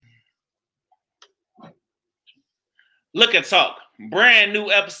Look at Talk. Brand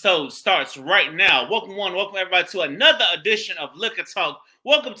new episode starts right now. Welcome everybody to another edition of Liquor Talk.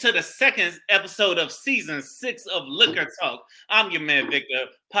 Welcome to the second episode of season 6 of Liquor Talk. I'm your man Victor,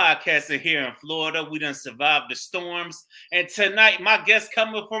 podcasting here in Florida. We done survived the storms. And tonight, my guest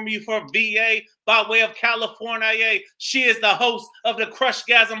coming from you for VA by way of California. She is the host of the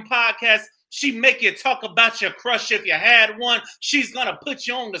Crushgasm podcast. She make you talk about your crush if you had one. She's going to put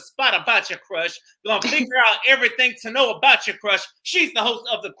you on the spot about your crush. Going to figure out everything to know about your crush. She's the host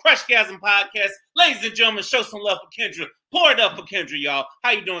of the Crushgasm podcast. Ladies and gentlemen, show some love for Kendra. Pour it up for Kendra, y'all.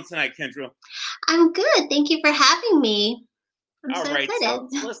 How you doing tonight, Kendra? I'm good. Thank you for having me. All right, so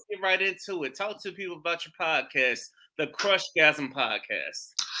let's get right into it. Talk to people about your podcast, the Crushgasm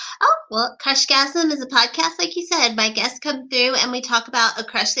podcast. Oh, well, Crushgasm is a podcast, like you said. My guests come through and we talk about a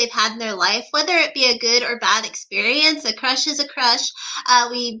crush they've had in their life, whether it be a good or bad experience. A crush is a crush.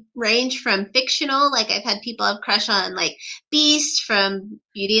 We range from fictional, like I've had people have crush on like Beast from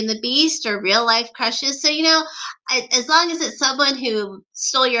Beauty and the Beast, or real life crushes. So, as long as it's someone who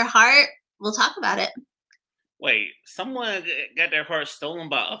stole your heart, we'll talk about it. Wait, someone got their heart stolen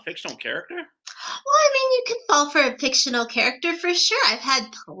by a fictional character? Well, I mean, you can fall for a fictional character for sure. I've had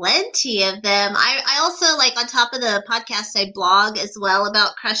plenty of them. I also, like, on top of the podcast, I blog as well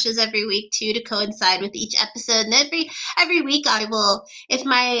about crushes every week, too, to coincide with each episode. And every week I will, if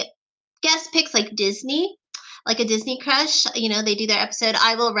my guest picks, like, Disney, like a Disney crush, they do their episode,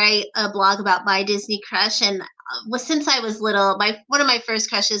 I will write a blog about my Disney crush. And since I was little, one of my first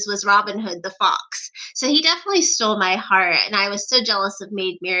crushes was Robin Hood the Fox. So he definitely stole my heart, and I was so jealous of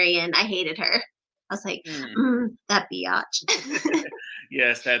Maid Marian. I hated her. I was like, that biatch.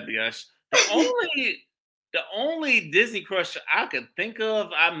 Yes, that biatch. The only Disney crush I could think of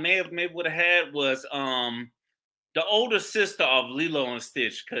I maybe would have had was the older sister of Lilo and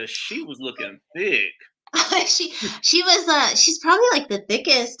Stitch, because she was looking thick. She's probably like the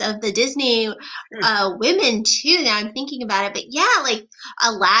thickest of the Disney women too. Now I'm thinking about it, but yeah, like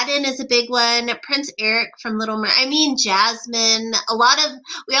Aladdin is a big one. Prince Eric from Little Mermaid. I mean, Jasmine.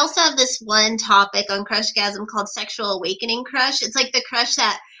 We also have this one topic on Crushgasm called Sexual Awakening Crush. It's like the crush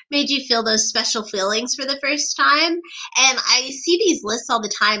that made you feel those special feelings for the first time. And I see these lists all the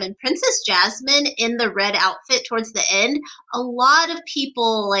time, and Princess Jasmine in the red outfit towards the end, a lot of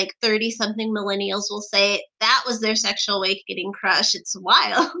people, like 30-something millennials, will say that was their sexual awakening crush. It's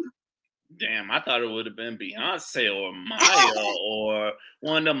wild. Damn, I thought it would have been Beyonce or Maya or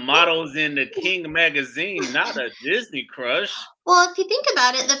one of the models in the King magazine, not a Disney crush. Well, if you think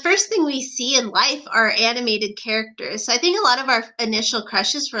about it, the first thing we see in life are animated characters. So I think a lot of our initial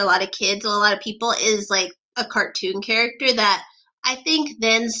crushes for a lot of kids, or a lot of people, is like a cartoon character that I think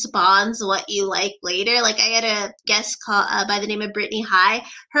then spawns what you like later. Like I had a guest by the name of Brittany High.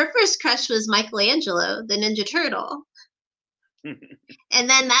 Her first crush was Michelangelo, the Ninja Turtle. And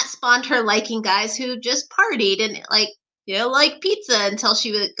then that spawned her liking guys who just partied and like pizza until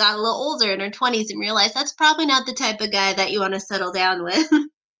she got a little older in her 20s and realized that's probably not the type of guy that you want to settle down with.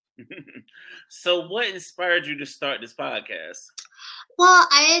 So what inspired you to start this podcast? Well,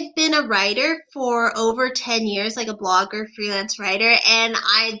 I had been a writer for over 10 years, like a blogger, freelance writer, and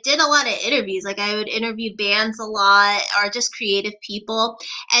I did a lot of interviews. Like I would interview bands a lot, or just creative people.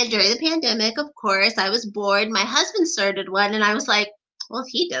 And during the pandemic, of course, I was bored. My husband started one, and I was like, well, if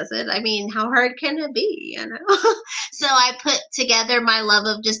he does it, I mean, how hard can it be, So I put together my love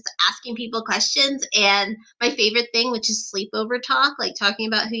of just asking people questions, and my favorite thing, which is sleepover talk, like talking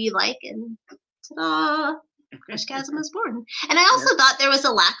about who you like, and ta-da! Crushgasm was born. And I also thought there was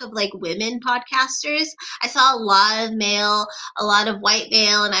a lack of like women podcasters. I saw a lot of white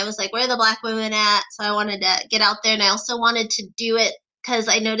male, and I was like, where are the black women at? So I wanted to get out there, and I also wanted to do it because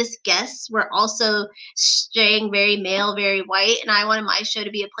I noticed guests were also staying very male, very white, and I wanted my show to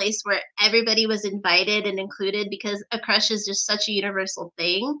be a place where everybody was invited and included, because a crush is just such a universal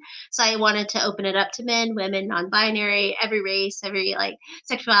thing. So I wanted to open it up to men, women, non-binary, every race, every like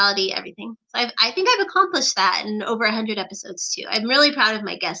sexuality, everything. So I think I've accomplished that in over 100 episodes too. I'm really proud of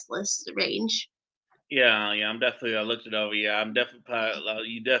my guest list range. Yeah, I'm definitely. I looked it over. Yeah, I'm definitely proud.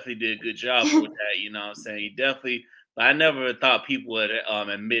 You definitely did a good job with that. You know what I'm saying? You definitely. But I never thought people would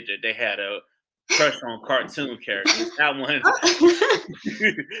admit that they had a crush on cartoon characters. That one,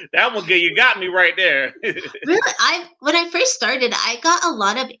 you got me right there. Really, when I first started, I got a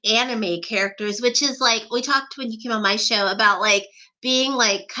lot of anime characters, which is like, we talked when you came on my show about like being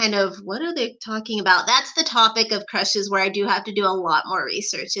like kind of, what are they talking about? That's the topic of crushes where I do have to do a lot more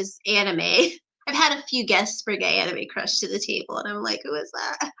research, is anime. I've had a few guests bring anime crush to the table, and I'm like, who is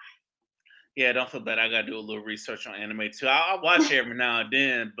that? Yeah, don't feel bad. I gotta do a little research on anime too. I watch it every now and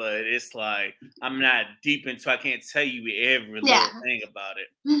then, but it's like I'm not deep into. I can't tell you every Yeah. little thing about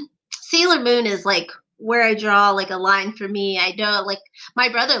it. Sailor Moon is like where I draw like a line for me. I know like my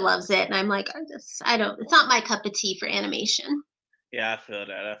brother loves it, and I'm like, I don't. It's not my cup of tea for animation. Yeah, I feel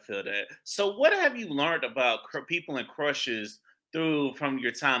that. I feel that. So, what have you learned about people and crushes through from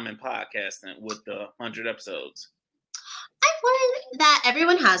your time in podcasting with the 100 episodes? I've learned that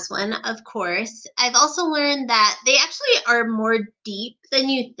everyone has one, of course. I've also learned that they actually are more deep than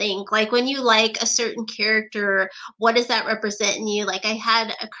you think. Like when you like a certain character, what does that represent in you? Like I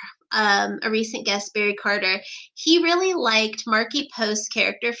had a recent guest, Barry Carter. He really liked Marky Post's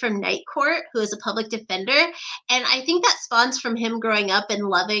character from Night Court, who is a public defender, and I think that spawns from him growing up and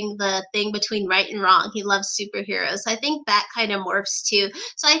loving the thing between right and wrong. He loves superheroes. So I think that kind of morphs too.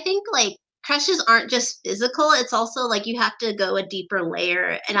 So I think like crushes aren't just physical, it's also like you have to go a deeper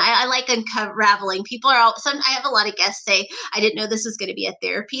layer, and I like unraveling. People are all some I have a lot of guests say I didn't know this was going to be a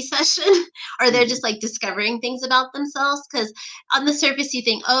therapy session or they're just like discovering things about themselves, because on the surface you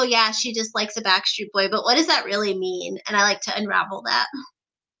think, oh yeah, she just likes a Backstreet Boy, but what does that really mean? And I like to unravel that.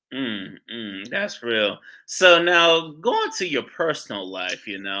 That's real. So now going to your personal life,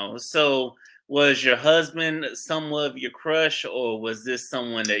 so was your husband somewhat of your crush, or was this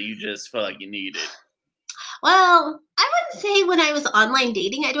someone that you just felt like you needed? Well, I would say when I was online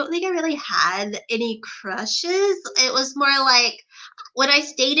dating, I don't think I really had any crushes. It was more like when I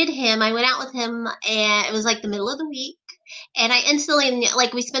dated him, I went out with him and it was like the middle of the week. And I instantly knew,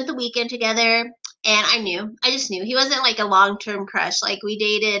 like, we spent the weekend together and I just knew he wasn't like a long term crush. Like, we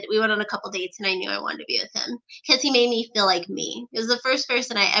dated, we went on a couple dates and I knew I wanted to be with him because he made me feel like me. It was the first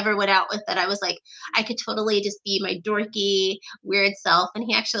person I ever went out with that I was like, I could totally just be my dorky, weird self. And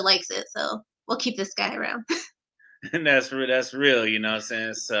he actually likes it. So we'll keep this guy around. And that's real, you know what I'm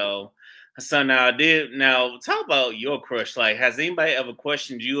saying? So now talk about your crush. Like, has anybody ever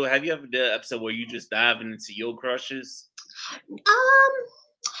questioned you? Have you ever done an episode where you just diving into your crushes? Um,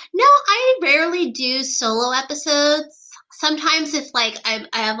 no, I rarely do solo episodes. Sometimes if like I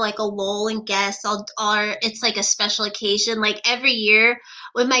have like a lull in guests, or it's like a special occasion. Like every year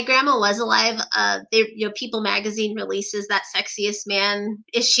when my grandma was alive, People Magazine releases that Sexiest Man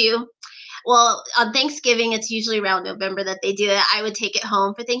issue. Well, on Thanksgiving, it's usually around November that they do it. I would take it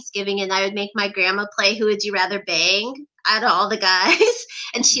home for Thanksgiving and I would make my grandma play Who Would You Rather Bang out of all the guys.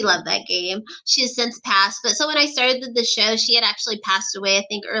 And she Mhm. loved that game. She has since passed. But so when I started the show, she had actually passed away, I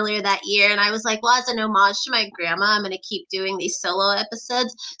think, earlier that year. And I was like, well, as an homage to my grandma, I'm going to keep doing these solo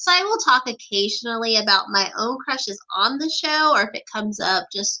episodes. So I will talk occasionally about my own crushes on the show, or if it comes up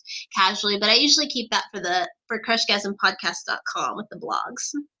just casually. But I usually keep that for crushgasmpodcast.com with the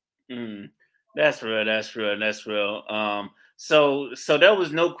blogs. Mm, that's real. That's real. That's real. So there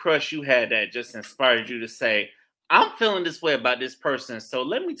was no crush you had that just inspired you to say, "I'm feeling this way about this person." So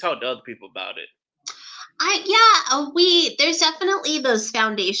let me talk to other people about it. We there's definitely those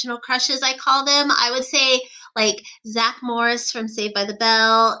foundational crushes, I call them. I would say like Zach Morris from Saved by the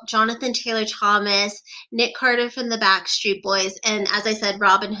Bell, Jonathan Taylor Thomas, Nick Carter from the Backstreet Boys, and as I said,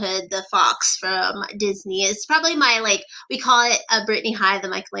 Robin Hood the fox from Disney is probably my like we call it a Brittany High, the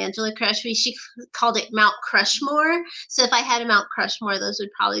Michelangelo crush. She called it Mount Crushmore. So if I had a Mount Crushmore, those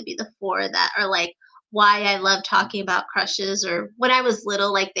would probably be the four that are like why I love talking about crushes, or when I was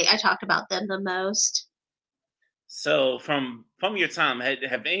little, like I talked about them the most. So from your time,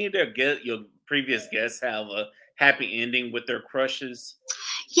 have any of your previous guests have a happy ending with their crushes?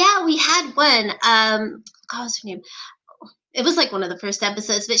 Yeah, we had one. What was her name? It was like one of the first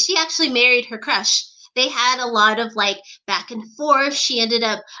episodes, but she actually married her crush. They had a lot of like back and forth. She ended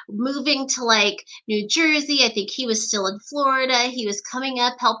up moving to like New Jersey. I think he was still in Florida. He was coming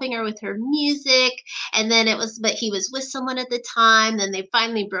up, helping her with her music. And then but he was with someone at the time. Then they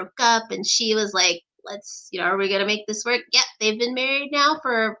finally broke up, and she was like, are we going to make this work? Yep, they've been married now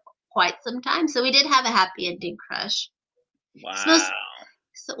for quite some time. So we did have a happy ending crush. Wow.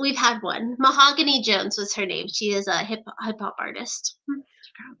 So we've had one. Mahogany Jones was her name. She is a hip hop artist.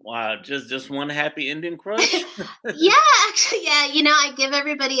 Wow, just one happy ending crush? Yeah, actually, yeah. I give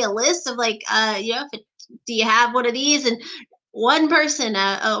everybody a list of like, do you have one of these? And one person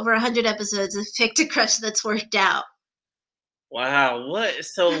over 100 episodes has picked a crush that's worked out. Wow, what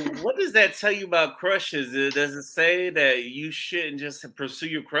does that tell you about crushes? Does it say that you shouldn't just pursue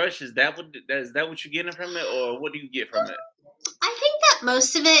your crush? Is that what you're getting from it, or what do you get from it? I think that what?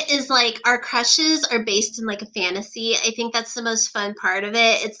 Most of it is like our crushes are based in like a fantasy. I think that's the most fun part of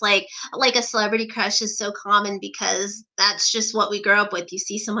it. It's like a celebrity crush is so common because that's just what we grow up with. You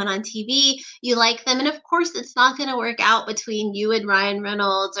see someone on TV, you like them, and of course it's not going to work out between you and Ryan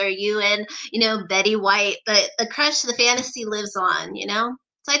Reynolds or you and, Betty White. The crush, the fantasy lives on,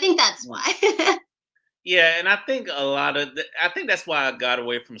 So I think that's why. Yeah, and I think I think that's why I got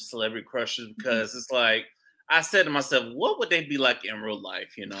away from celebrity crushes because it's like I said to myself, what would they be like in real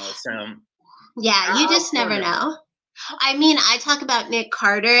life? Yeah, you I'll just never wonder. know. I mean, I talk about Nick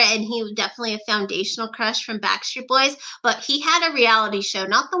Carter, and he was definitely a foundational crush from Backstreet Boys, but he had a reality show,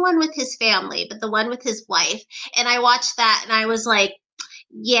 not the one with his family, but the one with his wife. And I watched that, and I was like,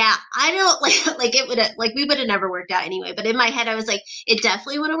 yeah, I don't like it would have like we would have never worked out anyway. But in my head, I was like, it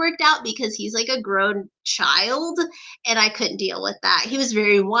definitely would have worked out because he's like a grown child, and I couldn't deal with that. He was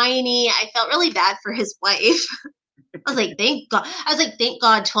very whiny. I felt really bad for his wife. I was like, thank God. I was like, thank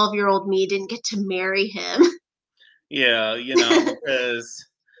God, 12-year-old me didn't get to marry him. Yeah,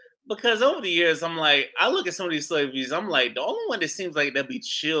 because over the years I'm like I look at some of these celebrities, I'm like the only one that seems like that'd be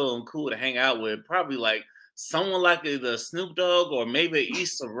chill and cool to hang out with, probably like someone like the Snoop Dogg or maybe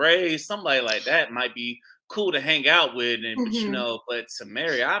Issa Rae, somebody like that might be cool to hang out with, and Hmm. but to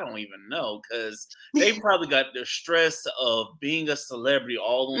marry, I don't even know because they probably got the stress of being a celebrity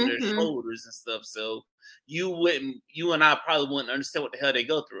all on their Hmm. shoulders and stuff. So you and I probably wouldn't understand what the hell they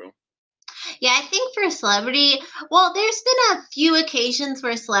go through. Yeah, I think for a celebrity, well, there's been a few occasions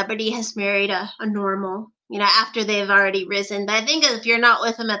where a celebrity has married a normal, after they've already risen. But I think if you're not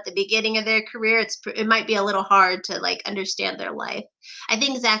with them at the beginning of their career, it might be a little hard to like understand their life. I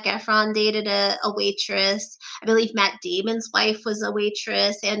think Zac Efron dated a waitress. I believe Matt Damon's wife was a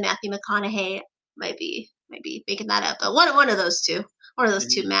waitress, and Matthew McConaughey might be making that up. But one of those two, one of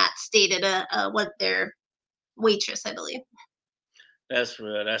those two Mhm. Matts dated a what their waitress, I believe. That's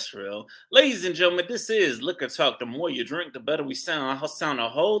real. That's real. Ladies and gentlemen, this is Liquor Talk. The more you drink, the better we sound. I sound a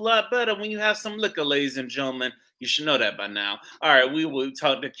whole lot better when you have some liquor, ladies and gentlemen. You should know that by now. All right, we will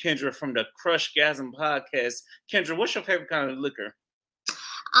talk to Kendra from the Crushgasm podcast. Kendra, what's your favorite kind of liquor?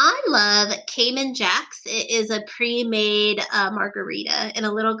 I love Cayman Jacks. It is a pre-made margarita in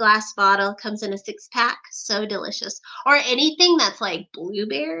a little glass bottle. Comes in a 6-pack. So delicious. Or anything that's like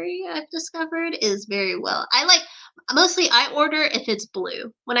blueberry, I've discovered is very well. I like mostly I order if it's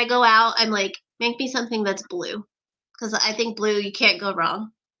blue. When I go out, I'm like, make me something that's blue because I think blue you can't go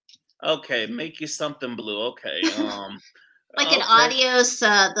wrong. Okay, make you something blue. Okay. Like an Okay. Adios,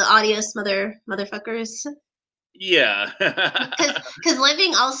 the Adios motherfuckers. Yeah. Because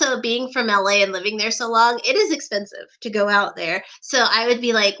living also being from LA and living there so long, it is expensive to go out there. So I would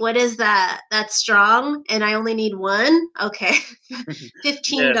be like, what is that? That's strong, and I only need one. Okay,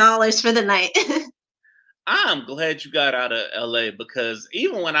 fifteen Yes. dollars for the night. I'm glad you got out of LA because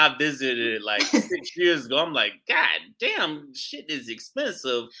even when I visited like 6 years ago, I'm like, God damn, shit is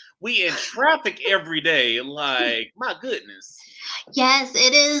expensive. We in traffic every day. Like, my goodness. Yes,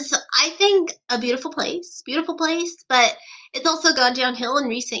 it is. I think a beautiful place, but it's also gone downhill in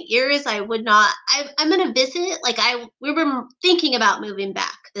recent years. I would not. I'm gonna visit. Like we were thinking about moving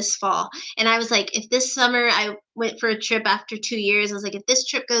back this fall, and I was like, if this summer I went for a trip after 2 years, I was like, if this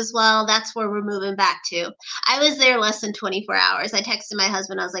trip goes well, that's where we're moving back to. I was there less than 24 hours. I texted my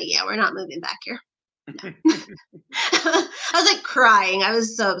husband. I was like, yeah, we're not moving back here. I was like crying. I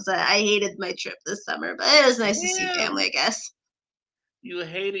was so upset. I hated my trip this summer, but it was nice to see Damn, family, I guess. you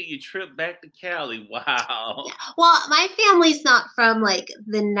hated your trip back to Cali. Yeah. Wow. Well, my family's not from like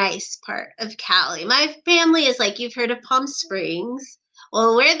the nice part of Cali. My family is like you've heard of Palm Springs.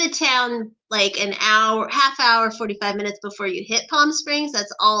 Well, we're the town like an hour, half hour, 45 minutes before you hit Palm Springs.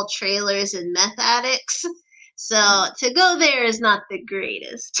 That's all trailers and meth addicts. So Mm. to go there is not the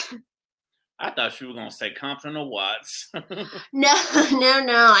greatest. I thought you were gonna say Compton or Watts. No,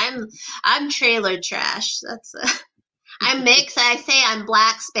 no. I'm trailer trash. I'm mixed. I say I'm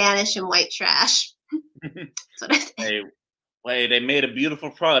black, Spanish, and white trash. That's what I say. Hey, hey, they made a beautiful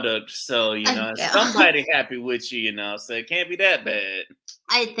product, so Thank you. somebody happy with you, so it can't be that bad.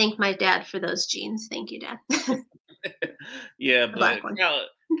 I thank my dad for those jeans. Thank you, Dad. Yeah, The but black one.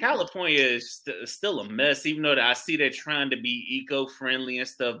 California is still a mess. Even though I see they're trying to be eco-friendly and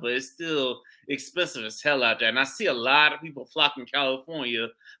stuff, but it's still expensive as hell out there. And I see a lot of people flocking California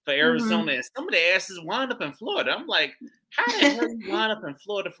for Arizona, Hmm. and some of the asses wind up in Florida. I'm like, how the hell you wind up in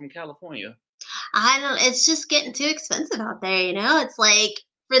Florida from California? I don't. It's just getting too expensive out there. It's like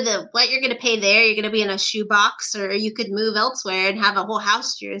for the what you're gonna pay there, you're gonna be in a shoebox, or you could move elsewhere and have a whole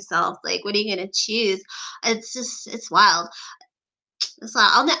house to yourself. Like, what are you gonna choose? It's wild. So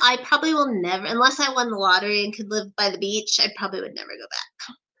I probably will never, unless I won the lottery and could live by the beach, I probably would never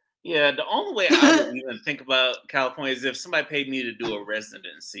go Yeah, the only way I would back. even think about California is if somebody paid me to do a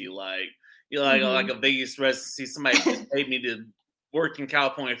residency, like like Hmm. a Vegas residency. Somebody just paid me to work in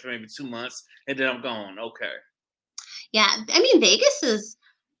California for maybe 2 months, and then I'm gone. Okay, Yeah, I mean Vegas is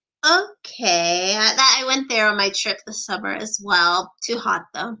okay. I went there on my trip this summer as well. Too hot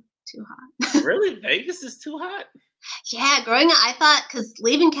though. Too hot. really, Vegas is too hot. Yeah, growing up, I thought because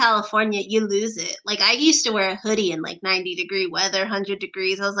leaving California, you lose it. Like I used to wear a hoodie in like 90-degree weather, 100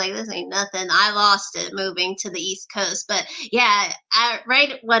 degrees. I was like, this ain't nothing. I lost it moving to the East Coast. But yeah,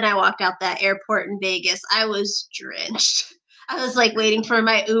 right when I walked out that airport in Vegas, I was drenched. I was like waiting for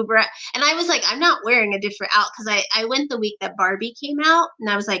my Uber, and I was like, I'm not wearing a different out because I went the week that Barbie came out, and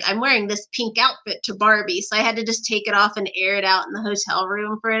I was like, I'm wearing this pink outfit to Barbie, so I had to just take it off and air it out in the hotel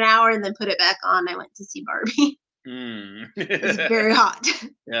room for an hour, and then put it back on. I went to see Barbie. Mm. It was very hot.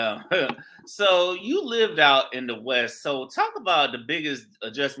 Yeah. So you lived out in the West. So talk about the biggest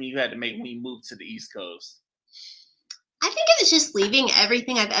adjustment you had to make when you moved to the East Coast. I think it was just leaving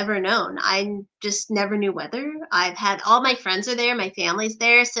everything I've ever known. I just never knew weather. I've had all my friends are there, my family's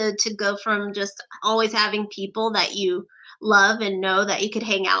there. So to go from just always having people that you love and know that you could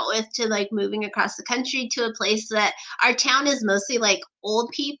hang out with to like moving across the country to a place that our town is mostly like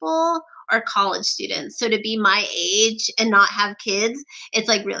old people or college students. So to be my age and not have kids, it's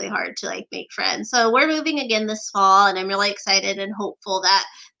like really hard to like make friends. So we're moving again this fall and I'm really excited and hopeful that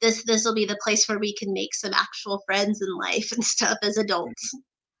this will be the place where we can make some actual friends in life and stuff as adults.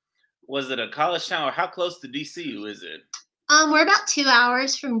 Was it a college town or how close to DCU is it? We're about 2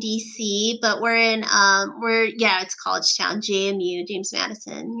 hours from DC, but we're yeah, it's college town, JMU, James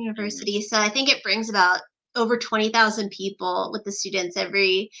Madison Mhm. University. So I think it brings about over 20,000 people with the students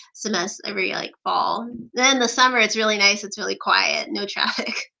every semester, every like fall. Then in the summer, it's really nice. It's really quiet, no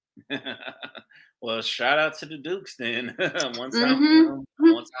traffic. Well, shout out to the Dukes then. One time for Hmm. them,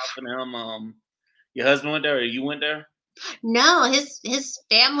 one time for them. Your husband went there, or you went there? No, his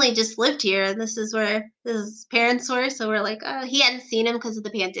family just lived here, and this is where his parents were. So we're like, he hadn't seen him because of the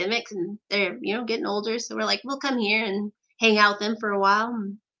pandemic, and they're getting older. So we're like, we'll come here and hang out with them for a while.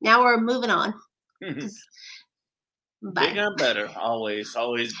 And now we're moving on. 'Cause- Bigger bye. and better, always,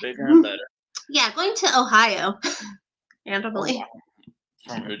 always bigger and better. Yeah, going to Ohio Oh randomly. wow,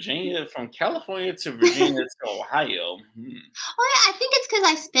 from Virginia, from California to Virginia to Ohio. Hmm. Well, yeah, I think it's because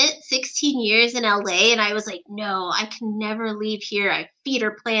I spent 16 years in LA, and I was like, no, I can never leave here. I feet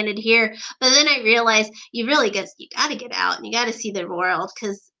are planted here. But then I realized you got to get out and you got to see the world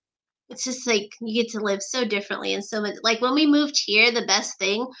because it's just like you get to live so differently and so much. Like when we moved here, the best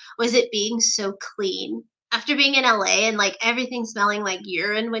thing was it being so clean. After being in LA and like everything smelling like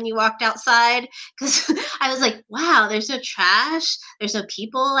urine when you walked outside, because I was like, wow, there's no trash, there's no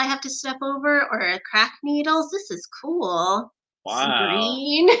people I have to step over or crack needles. This is cool. It's Wow,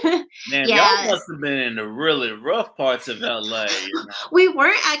 green. man, y'all Yeah, must have been in the really rough parts of LA. You know? we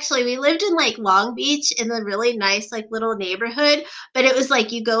weren't actually. We lived in like Long Beach in a really nice like little neighborhood, but it was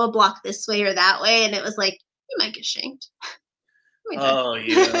like you go a block this way or that way, and it was like you might get shanked. We die. Oh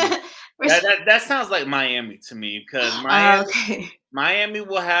yeah, We're that sounds like Miami to me because oh, okay. Miami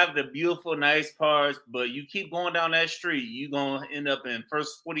will have the beautiful, nice parts, but you keep going down that street, you're gonna end up in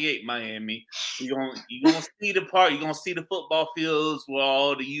First 48 Miami. You're gonna see the part, you're gonna see the football fields where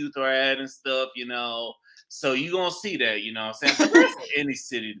all the youth are at and stuff, you know. So you're gonna see that, you know what I'm saying? But that's in any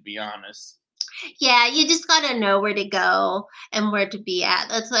city to be honest. Yeah, you just gotta know where to go and where to be at.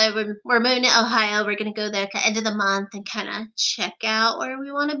 That's why we're moving to Ohio. We're gonna go there at the end of the month and kind of check out where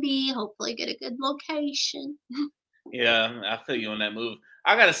we want to be. Hopefully, get a good location. Yeah, I feel you on that move.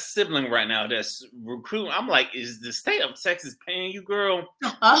 I got a sibling right now that's recruiting. I'm like, is the state of Texas paying you, girl?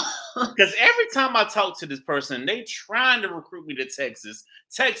 Oh. Because every time I talk to this person, they trying to recruit me to Texas.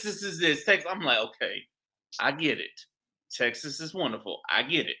 Texas is this. Texas. I'm like, okay, I get it. Texas is wonderful. I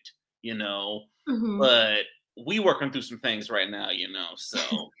get it. You know, Hmm. but we working through some things right now. You know, so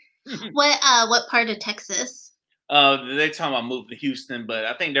What part of Texas? they talking about moving to Houston, but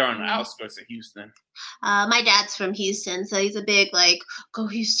I think they're on the Mm. outskirts of Houston. My dad's from Houston, so he's a big like go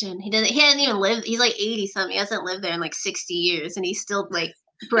Houston. He hasn't even lived. He's like 80 something. He hasn't lived there in like 60 years, and he's still like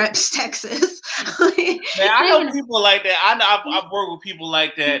reps Texas. Man, He I didn't know even. people like that. I know I've worked with people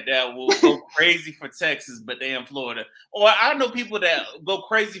like that that will go crazy for Texas, but they're in Florida. Or I know people that go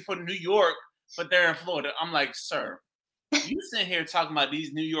crazy for New York, but they're in Florida. I'm like, sir, you sitting here talking about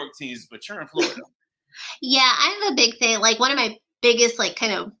these New York teams, but you're in Florida. Yeah, I have a big thing. Like one of my biggest like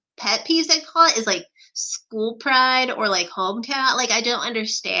kind of pet peeves I call it is like school pride or like hometown. Like I don't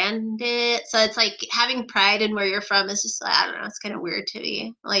understand it. So it's like having pride in where you're from is just I don't know, it's kind of weird to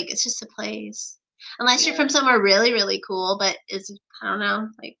me. Like it's just a place. Unless you're Yeah. from somewhere really, really cool, but it's I don't know,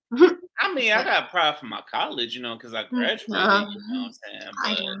 like I mean, I got pride from my college, because I graduated, what I'm I saying,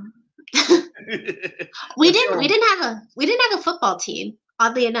 don't. but but you We don't didn't have a football team,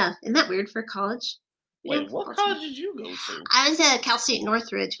 oddly enough. Isn't that weird for college? We didn't wait, have a what football team. college did you go to? I was at Cal State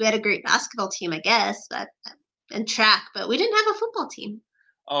Northridge. We had a great basketball team, I guess, but and track, but we didn't have a football team.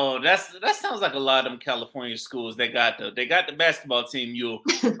 Oh, that sounds like a lot of them California schools. They got the basketball team. You'll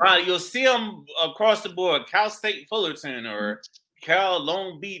see them across the board. Cal State Fullerton or Cal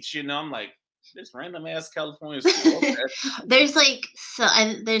Long Beach. I'm like this random ass California school. There's like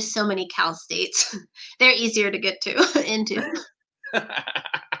there's so many Cal States. They're easier to get to into. Okay.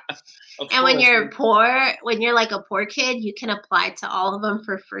 Of And when course. you're poor, when you're like a poor kid, you can apply to all of them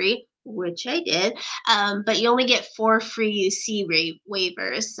for free, which I did. But you only get 4 free UC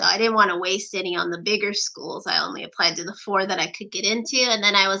waivers. So I didn't want to waste any on the bigger schools. I only applied to the 4 that I could get into. And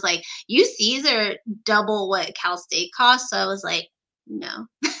then I was like, UCs are double what Cal State costs. So I was like, no.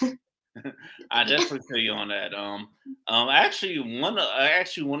 I definitely feel you on that. Actually, one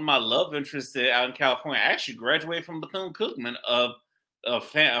of my love interests out in California. I actually graduated from Bethune Cookman, a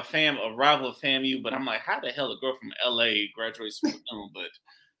rival of FAMU. But I'm like, how the hell a girl from LA graduates from Bethune? But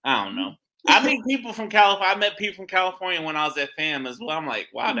I don't know. I met people from California when I was at FAM as well. I'm like,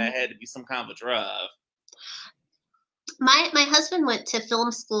 wow, that had to be some kind of a drive. My husband went to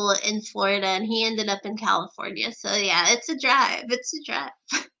film school in Florida and he ended up in California. So yeah, it's a drive. It's a drive.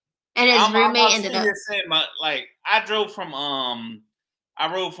 And his roommate ended up. Saying, I rode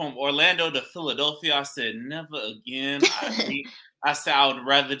from Orlando to Philadelphia. I said never again. I said I would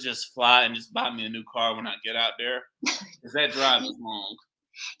rather just fly and just buy me a new car when I get out there, because that drive is long.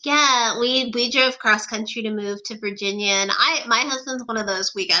 Yeah, we drove cross country to move to Virginia, and my husband's one of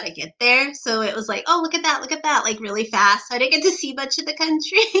those we gotta get there. So it was like, oh look at that, like really fast. So I didn't get to see much of the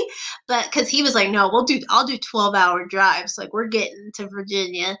country, but because he was like, no, I'll do 12-hour drives. Like we're getting to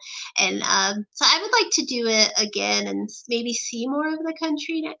Virginia, and so I would like to do it again and maybe see more of the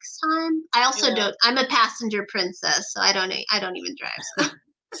country next time. I also don't. I'm a passenger princess, so I don't even drive. So.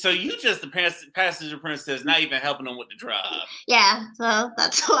 So you just the passenger princess, not even helping them with the drive. Yeah, so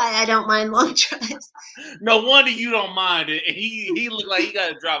that's why I don't mind long drives. No wonder you don't mind it. He looked like he got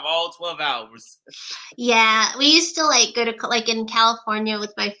to drive all 12 hours. Yeah, we used to like go to like in California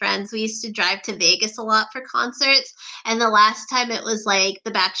with my friends. We used to drive to Vegas a lot for concerts, and the last time it was like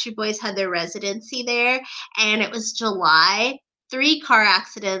the Backstreet Boys had their residency there, and it was July. 3 car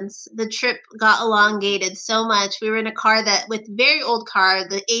accidents. The trip got elongated so much. We were in a car with very old car.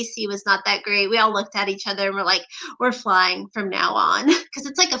 The AC was not that great. We all looked at each other and we're like, we're flying from now on, because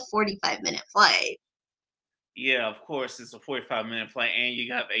it's like a 45-minute flight. Yeah, of course, it's a 45-minute flight, and you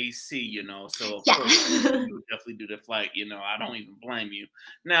got AC, so of Yeah. course you would definitely do the flight. I don't even blame you.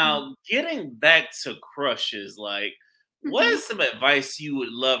 Now, getting back to crushes, like, what is some advice you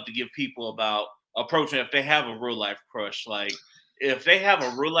would love to give people about approaching if they have a real life crush? Like, if they have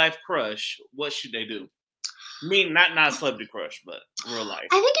a real life crush, what should they do? I mean, not a celebrity crush, but real life.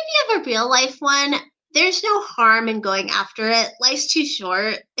 I think if you have a real life one, there's no harm in going after it. Life's too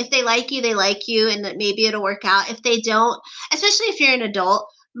short. If they like you, and maybe it'll work out. If they don't, especially if you're an adult,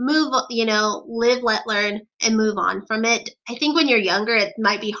 live, let learn, and move on from it. I think when you're younger, it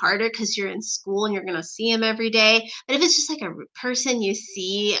might be harder because you're in school and you're going to see them every day. But if it's just like a person you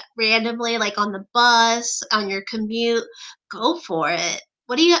see randomly, like on the bus, on your commute, go for it.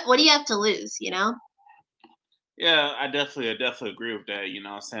 What do you have to lose, Yeah, I definitely agree with that. What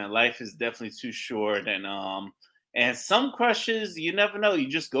I'm saying, life is definitely too short, and some crushes you never know. You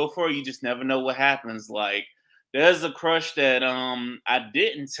just go for it. You just never know what happens. Like, there's a crush that I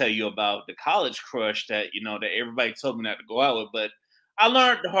didn't tell you about, the college crush that that everybody told me not to go out with, but I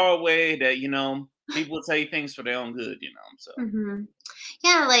learned the hard way that people tell you things for their own good. So.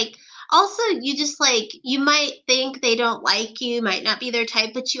 Yeah, like also you just like you might think they don't like you, might not be their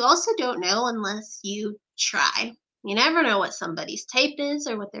type, but you also don't know unless you try. You never know what somebody's type is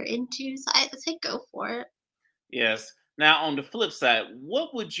or what they're into. So I say go for it. Yes. Now, on the flip side,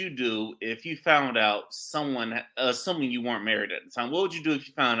 what would you do if you found out someone you weren't married at the time? What would you do if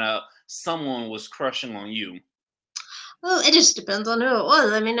you found out someone was crushing on you? Well, it just depends on who it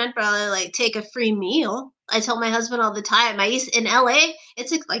was. I mean, I'd probably like take a free meal. I tell my husband all the time. In LA,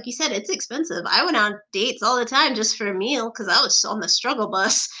 it's like you said, it's expensive. I went on dates all the time just for a meal because I was on the struggle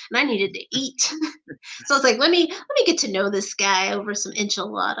bus and I needed to eat. So it's like let me get to know this guy over some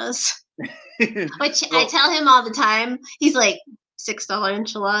enchiladas. Which I tell him all the time. He's like $6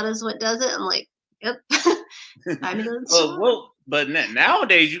 enchiladas. What does it? I'm like, yep. Time to go to the store. But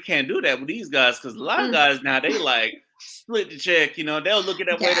nowadays you can't do that with these guys because a lot of guys now they like split the check. You know, they'll look at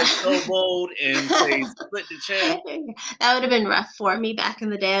that waiter so bold and say split the check. That would have been rough for me back in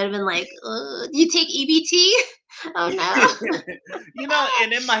the day. I'd have been like, "You take EBT? Oh no!" You know,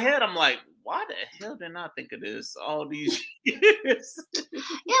 and in my head I'm like, why the hell didn't I think of this all these years?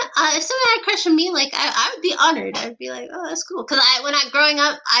 Yeah, if someone had a crush on me, like I would be honored. I'd be like, oh, that's cool. Because when I'm growing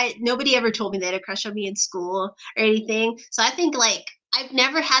up, nobody ever told me they had a crush on me in school or anything. So I think like I've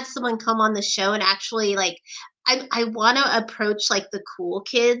never had someone come on the show and actually like I want to approach like the cool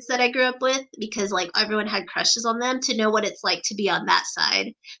kids that I grew up with because like everyone had crushes on them to know what it's like to be on that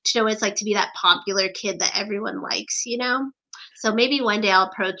side, to know what it's like to be that popular kid that everyone likes, you know? So maybe one day I'll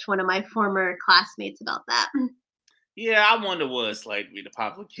approach one of my former classmates about that. Yeah, I wonder what it's like to be the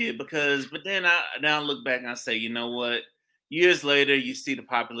popular kid but then I now look back and I say, you know what? Years later, you see the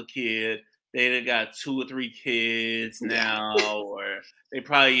popular kid, they got 2 or 3 kids Yeah. now, or they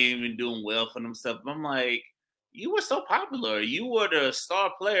probably even doing well for themselves. I'm like, you were so popular. You were the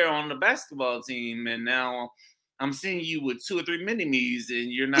star player on the basketball team, and now I'm seeing you with 2 or 3 mini me's,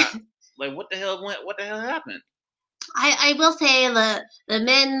 and you're not like, what the hell went? What the hell happened? I will say the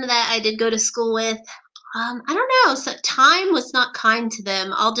men that I did go to school with, I don't know. So time was not kind to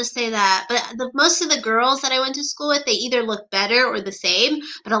them. I'll just say that. But most of the girls that I went to school with, they either look better or the same.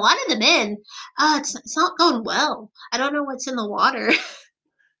 But a lot of the men, it's not going well. I don't know what's in the water.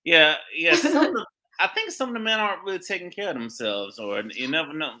 Yeah. I think some of the men aren't really taking care of themselves, or you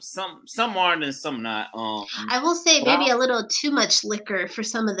never know. Some aren't and some not. I will say But I, maybe a little too much liquor for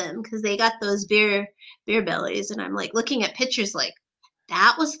some of them because they got those beer bellies, and I'm like looking at pictures like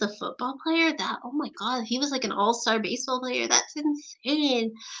that was the football player that oh my god he was like an all-star baseball player, that's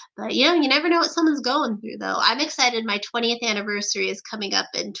insane. But you know, you never know what someone's going through though. I'm excited, my 20th anniversary is coming up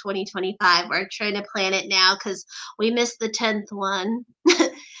in 2025. We're trying to plan it now because we missed the 10th one.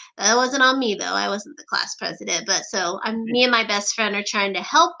 That wasn't on me though, I wasn't the class president, but so me and my best friend are trying to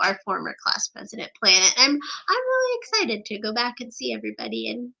help our former class president plan it. I'm really excited to go back and see everybody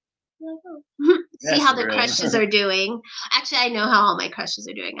and see that's how the real. crushes are doing. Actually, I know how all my crushes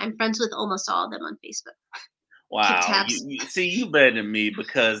are doing. I'm friends with almost all of them on Facebook. Keep Wow, tabs. you see, you better than me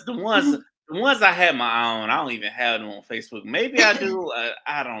because the ones I had my eye on, I don't even have them on Facebook. Maybe I do.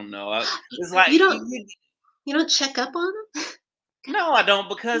 I don't know. It's like You don't you don't check up on them? no, I don't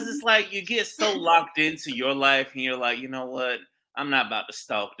because it's like you get so locked into your life and you're like, you know what? I'm not about to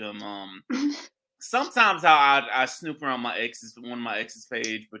stalk them. Sometimes I snoop around one of my ex's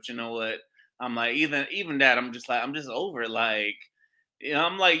page, but you know what? I'm like even that I'm just over it. Like you know,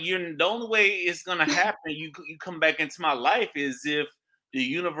 I'm like you're the only way it's gonna happen. You come back into my life is if the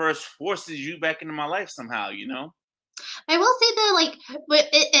universe forces you back into my life somehow. You know? I will say though, like, but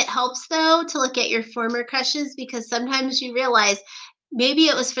it helps though to look at your former crushes because sometimes you realize maybe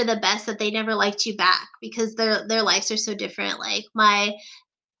it was for the best that they never liked you back because their lives are so different. Like my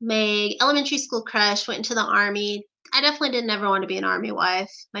elementary school crush went into the army. I definitely didn't ever want to be an army wife.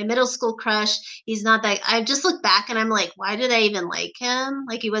 My middle school crush, he's not that. I just look back and I'm like, why did I even like him?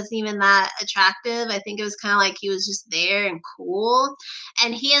 Like he wasn't even that attractive. I think it was kind of like he was just there and cool.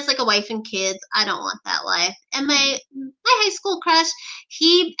 And he has like a wife and kids. I don't want that life. And my high school crush,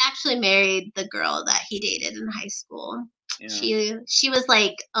 he actually married the girl that he dated in high school. Yeah. She was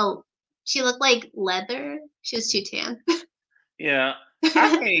like, oh, she looked like leather. She was too tan. Yeah, I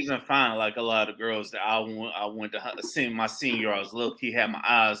can't even find like a lot of girls that I went to see my senior year. I was low key had my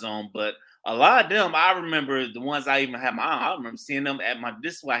eyes on, but a lot of them I remember the ones I even had my eye on. I remember seeing them at my.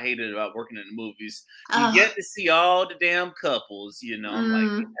 This is what I hated about working in the movies. You Oh, get to see all the damn couples. You know, I'm like,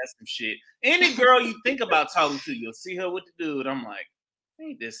 mm. that's some shit. Any girl you think about talking to, you'll see her with the dude. I'm like,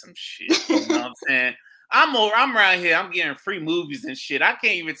 ain't this some shit? You know what I'm saying? I'm around here. I'm getting free movies and shit. I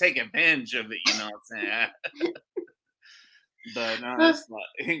can't even take advantage of it. You know what I'm saying? But no, it's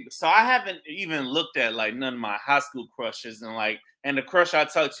like so I haven't even looked at like none of my high school crushes and the crush I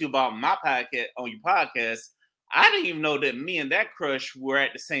talked to you about my podcast on your podcast. I didn't even know that me and that crush were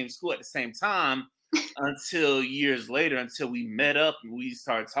at the same school at the same time until years later, until we met up and we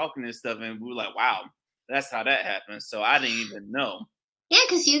started talking and stuff, and we were like, "Wow, that's how that happened." So I didn't even know. Yeah,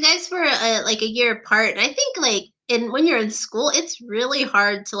 because you guys were like a year apart, and I think like when you're in school, it's really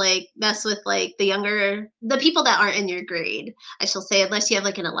hard to like mess with like the people that aren't in your grade. I shall say, unless you have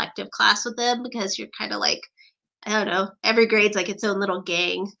like an elective class with them, because you're kind of like I don't know, every grade's like its own little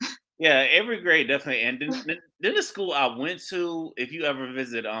gang. Yeah, every grade definitely. And then the school I went to, if you ever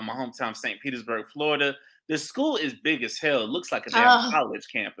visit my hometown, St. Petersburg, Florida, the school is big as hell. It looks like a damn Oh, college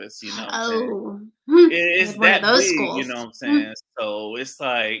campus. You know what I'm saying? oh, It's one of that those big. You schools. know what I'm Hmm. saying? So it's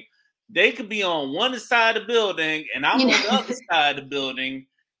like they could be on one side of the building and I'm on the other side of the building,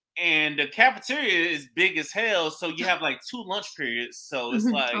 and the cafeteria is big as hell. So you have like 2 lunch periods. So it's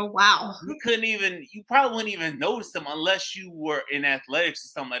like, oh wow, you probably wouldn't even notice them unless you were in athletics or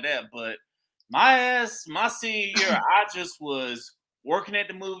something like that. But my senior year, I just was working at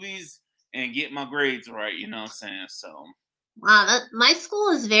the movies and getting my grades right. You know what I'm saying? So. wow. My school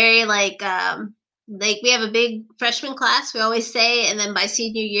is very like we have a big freshman class. We always say, and then by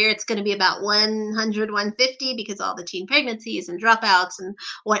senior year, it's going to be about 100, 150 because all the teen pregnancies and dropouts and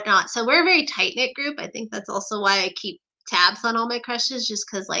whatnot. So we're a very tight knit group. I think that's also why I keep tabs on all my crushes, just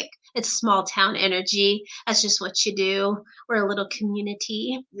because like it's small town energy. That's just what you do. We're a little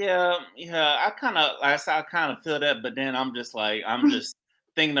community. Yeah. I kind of, like I said, I kind of feel that, but then I'm just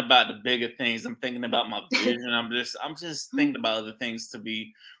thinking about the bigger things. I'm thinking about my vision. I'm just thinking about other things to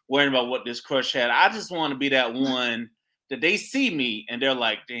be worrying about what this crush had. I just want to be that one that they see me and they're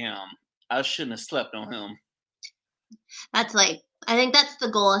like, damn, I shouldn't have slept on him. That's like, I think that's the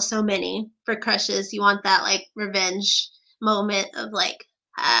goal of so many for crushes. You want that like revenge moment of like,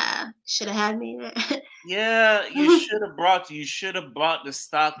 should have had me. Yeah, you should have brought the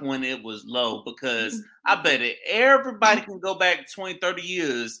stock when it was low, because I bet it everybody can go back 20, 30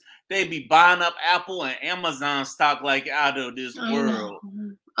 years. They'd be buying up Apple and Amazon stock like out of this world.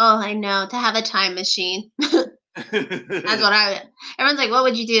 Oh, I know. To have a time machine. That's what everyone's like, what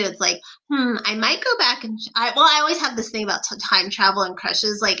would you do? It's like, I might go back and I always have this thing about time travel and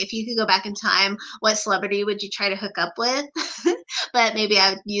crushes. Like, if you could go back in time, what celebrity would you try to hook up with? But maybe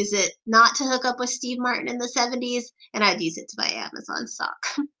I would use it not to hook up with Steve Martin in the 70s, and I'd use it to buy Amazon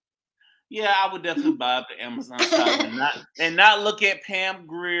stock. Yeah, I would definitely buy up the Amazon stock and not look at Pam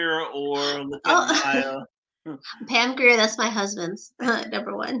Grier or look at Maya. Pam Grier, that's my husband's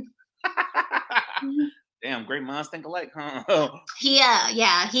number one. Damn, great minds think alike, huh? He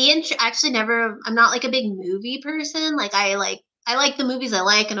actually never. I'm not like a big movie person. Like I like the movies I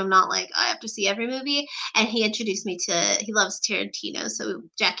like, and I'm not like I have to see every movie. And he introduced me to. He loves Tarantino, so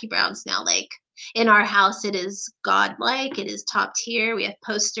Jackie Brown's now like in our house. It is godlike. It is top tier. We have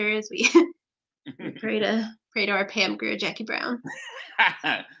posters. We pray to our Pam Grier, Jackie Brown.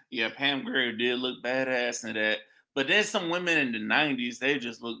 Yeah, Pam Grier did look badass in that. But there's some women in the 90s, they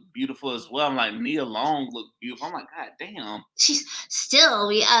just look beautiful as well. I'm like, Nia Long looked beautiful. I'm like, God damn. She's still,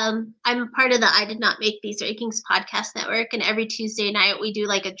 I'm part of the I Did Not Make These Rankings podcast network, and every Tuesday night we do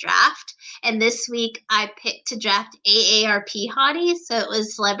like a draft. And this week I picked to draft AARP hotties. So it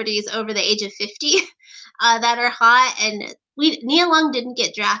was celebrities over the age of 50 that are hot. And Nia Long didn't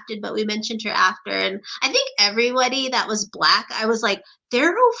get drafted, but we mentioned her after. And I think everybody that was black, I was like,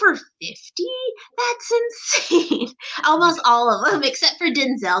 they're over 50? That's insane. Almost all of them, except for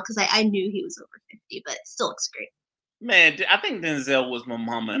Denzel, because I knew he was over 50, but it still looks great. Man, I think Denzel was my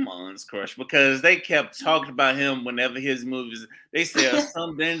mama and my aunt's crush, because they kept talking about him whenever his movies, they said,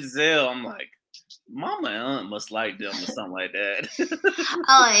 some Denzel. I'm like, Mama and aunt must like them or something like that.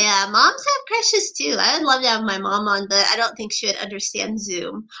 Oh yeah, moms have crushes too. I would love to have my mom on, but I don't think she would understand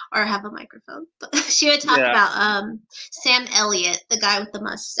Zoom or have a microphone. But she would talk about Sam Elliott, the guy with the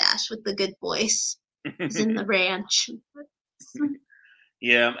mustache with the good voice. He's in the ranch.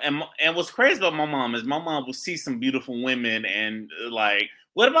 Yeah, and what's crazy about my mom is my mom will see some beautiful women and like,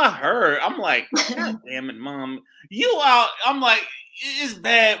 what about her? I'm like, God damn it, Mom. You out. I'm like, it's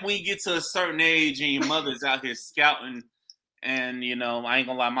bad when you get to a certain age and your mother's out here scouting. And you know, I ain't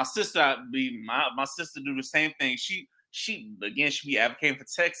gonna lie, my sister my sister do the same thing. She be advocating for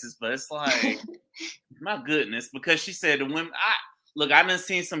Texas, but it's like, my goodness, because she said the women. I done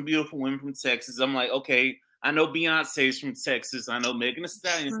seen some beautiful women from Texas. I'm like, okay, I know Beyonce's from Texas. I know Megan Thee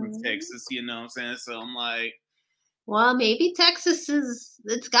Stallion's from Texas. You know what I'm saying? So I'm like, well, maybe Texas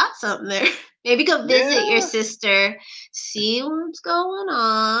it's got something there. Maybe go visit your sister, see what's going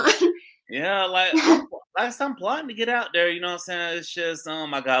on. Yeah, like I'm plotting to get out there, you know what I'm saying? It's just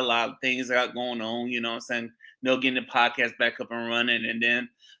I got a lot of things I got going on, you know what I'm saying? Getting the podcast back up and running. And then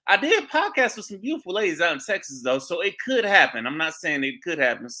I did podcast with some beautiful ladies out in Texas though, so it could happen. I'm not saying it could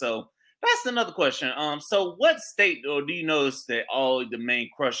happen. So that's another question. So what state or do you notice that all the main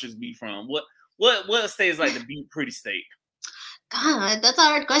crushes be from? What state is like the be pretty state? God, that's a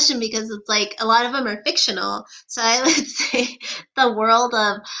hard question because it's like a lot of them are fictional. So I would say the world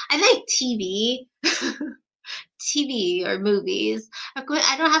of, I think TV, TV or movies. I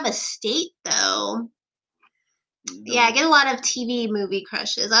don't have a state though. Yeah, I get a lot of TV movie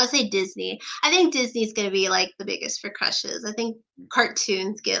crushes. I would say Disney. I think Disney's going to be like the biggest for crushes. I think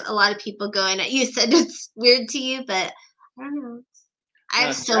cartoons get a lot of people going. You said it's weird to you, but I don't know. I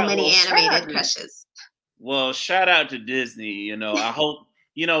have so many animated crushes. Well, shout out to Disney. You know, I hope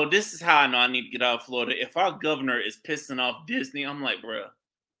This is how I know I need to get out of Florida. If our governor is pissing off Disney, I'm like, bro,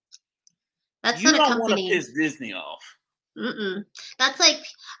 That's you not a don't want to company. piss Disney off. Mm-mm. That's like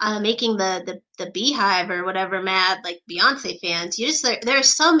making the Beehive or whatever mad, like Beyonce fans. There are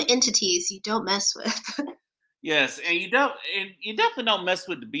some entities you don't mess with. Yes, and you definitely don't mess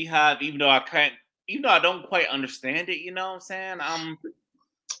with the Beehive, even though I don't quite understand it. You know what I'm saying? I'm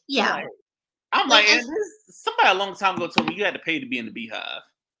Yeah, like, I'm like like, and somebody a long time ago told me you had to pay to be in the Beehive.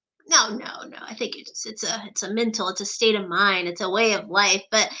 no. I think it's a state of mind. It's a way of life.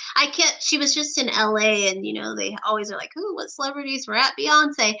 But I can't. She was just in LA, and they always are like, "Ooh, what celebrities were at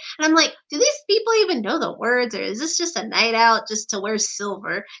Beyonce?" And I'm like, do these people even know the words, or is this just a night out just to wear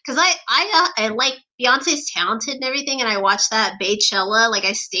silver? Because I like Beyonce's talented and everything, and I watched that Baychella. Like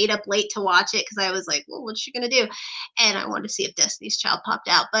I stayed up late to watch it because I was like, well, what's she gonna do? And I wanted to see if Destiny's Child popped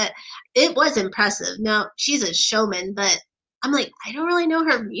out, but it was impressive. No, she's a showman, but I'm like, I don't really know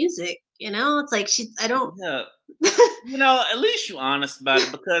her music. It's like I don't. Yeah, at least you honest about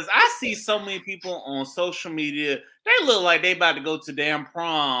it because I see so many people on social media. They look like they about to go to damn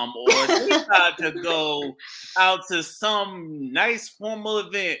prom or they about to go out to some nice formal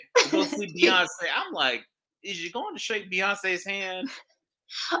event to go see Beyonce. I'm like, is you going to shake Beyonce's hand?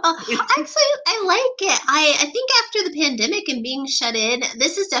 Actually, I like it. I think after the pandemic and being shut in,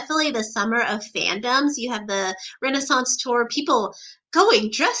 this is definitely the summer of fandoms. You have the Renaissance tour, people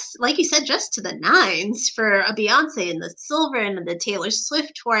going dressed, like you said, dressed to the nines for a Beyonce and the silver and the Taylor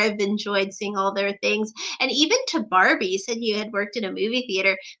Swift tour. I've enjoyed seeing all their things. And even to Barbie, you said you had worked in a movie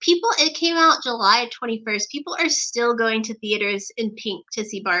theater. It came out July 21st. People are still going to theaters in pink to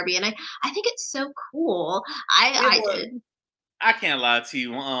see Barbie. And I think it's so cool. It I was. did. I can't lie to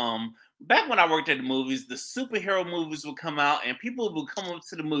you. Back when I worked at the movies, the superhero movies would come out, and people would come up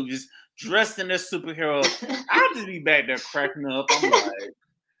to the movies dressed in their superhero. I'd just be back there cracking up. I'm like,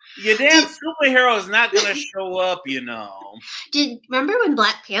 your damn Did superhero is not gonna show up, Did remember when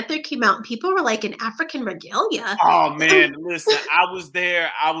Black Panther came out and people were like in African regalia? Oh man, listen, I was there.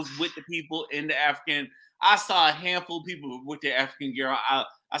 I was with the people in the African. I saw a handful of people with their African gear.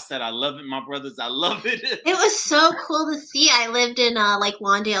 I said, I love it, my brothers. I love it. It was so cool to see. I lived in like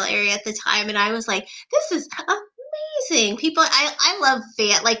Lawndale area at the time, and I was like, "This is amazing!" People, I love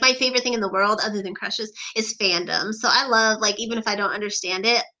like my favorite thing in the world, other than crushes, is fandom. So I love like even if I don't understand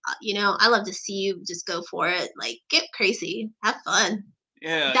it, I love to see you just go for it, like get crazy, have fun. If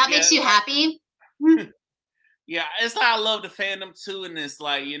Yeah, that yeah. makes you happy. Mhm. Yeah, it's like I love the fandom too, and it's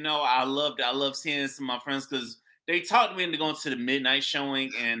like I love seeing some of my friends because they talked me into going to the midnight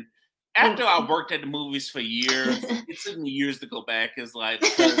showing, and after I Oh. worked at the movies for years, it took me years to go back. It's like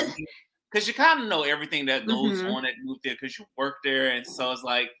because you kind of know everything that goes Hmm. on at the movie theater because you work there, and so it's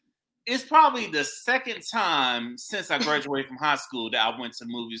like it's probably the second time since I graduated from high school that I went to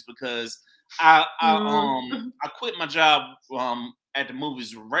movies because I I um Mm. I quit my job at the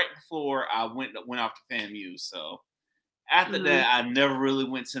movies right before I went off to FAMU. So after Hmm. that, I never really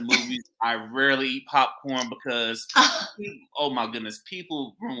went to movies. I rarely eat popcorn because oh my goodness,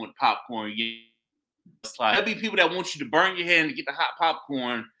 people ruin popcorn. Yeah, it's like there'll be people that want you to burn your hand to get the hot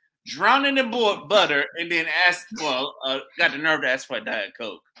popcorn, drown it in butter, and then got the nerve to ask for a diet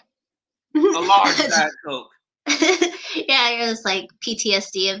coke, a large diet coke. Yeah, it was like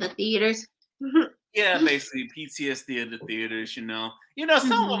PTSD of the theaters. Yeah, basically PTSD of the theaters. Some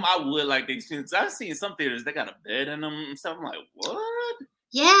of them Hmm. I would like the experience. I've seen some theaters they got a bed in them and stuff. I'm like, what?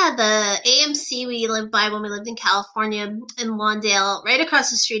 Yeah, the AMC we lived by when we lived in California in Lawndale, right across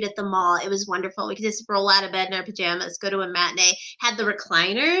the street at the mall. It was wonderful. We could just roll out of bed in our pajamas, go to a matinee, had the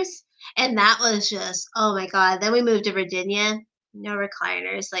recliners, and that was just, oh my God. Then we moved to Virginia, no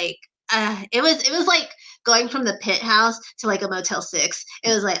recliners. Like, it was like going from the penthouse to like a Motel 6. It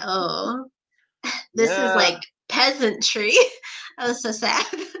was like, oh, this is Yeah, like peasantry. That was so sad.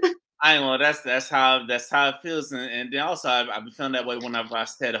 I know that's how it feels, and then also I've been feeling that way whenever I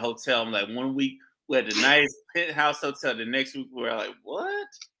stay at a hotel. I'm like 1 week we're at the nice penthouse hotel, the next week we're like, what?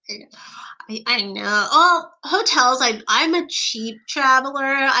 I know. Well, hotels, I'm a cheap traveler.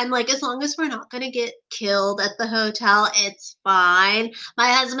 I'm like, as long as we're not gonna get killed at the hotel, it's fine.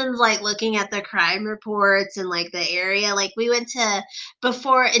 My husband's like looking at the crime reports and like the area. Like we went to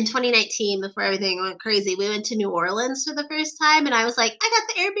before in 2019, before everything went crazy, we went to New Orleans for the first time, and I was like, I got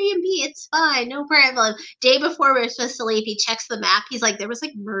the Airbnb, it's fine, no problem. Day before we were supposed to leave, he checks the map. He's like, there was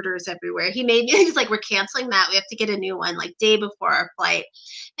like murders everywhere. He's like, we're canceling that. We have to get a new one, like day before our flight.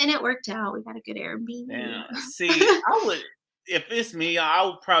 And it worked out. We got a good Airbnb. Damn. See, I would. if it's me, I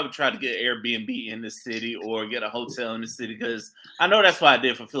would probably try to get Airbnb in the city or get a hotel in the city because I know that's what I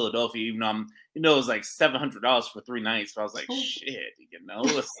did for Philadelphia. Even though it was like $700 for 3 nights. So I was like, shit,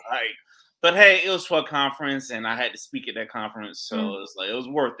 it's like. But hey, it was for a conference, and I had to speak at that conference, so it's like it was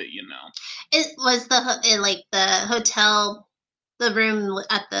worth it. It was like the hotel, the room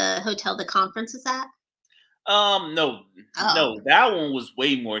at the hotel the conference was at. No, that one was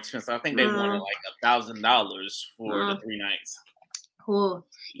way more expensive. I think they wanted like $1,000 for the 3 nights. Cool.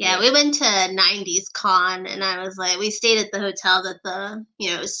 Yeah, we went to 90s Con, and I was like, we stayed at the hotel that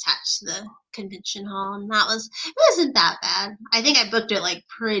was attached to the convention hall, and it wasn't that bad. I think I booked it like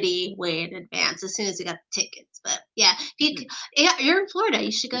pretty way in advance as soon as we got the tickets. But yeah, you're in Florida,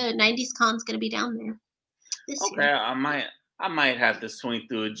 you should go. 90s Con's gonna be down there this year. I might have to swing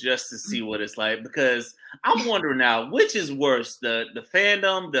through it just to see what it's like because I'm wondering now which is worse, the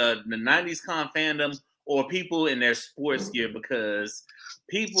fandom, the 90s Con fandom, or people in their sports gear because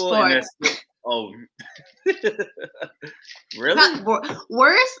people in their really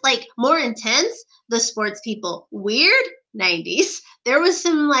worse, like more intense, the sports people. Weird 90s. There was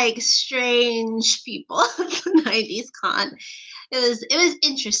some like strange people at the 90s Con. It was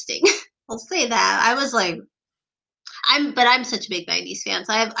interesting. I'll say that. I was like, I'm such a big 90s fan,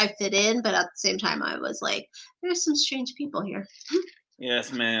 so I fit in, but at the same time I was like, there's some strange people here.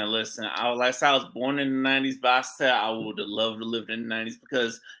 Yes, man. Listen, I was born in the 90s, but I said I would have loved to live in the 90s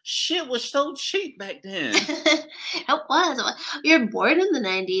because shit was so cheap back then. It was. You were born in the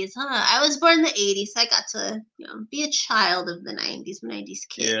 90s, huh? I was born in the 80s, so I got to be a child of the 90s, 90s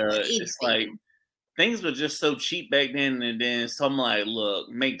kid. Yeah, it's like things were just so cheap back then, and then so I'm like,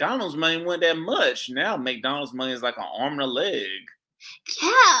 look, McDonald's money wasn't that much. Now McDonald's money is like an arm and a leg.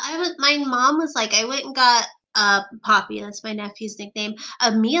 Yeah, my mom was like, I went and got Poppy, that's my nephew's nickname,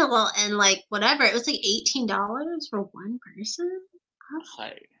 a meal, and like whatever, it was like $18 for one person.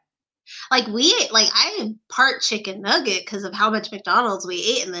 Like we ate, like I had part chicken nugget because of how much McDonald's we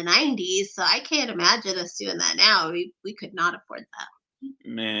ate in the 90s, so I can't imagine us doing that now. We could not afford that.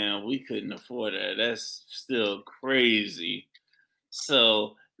 Man, we couldn't afford that. That's still crazy.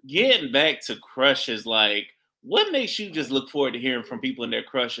 So getting back to crushes, like what makes you just look forward to hearing from people and their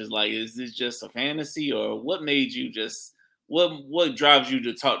crushes? Like, is this just a fantasy, or what made you what drives you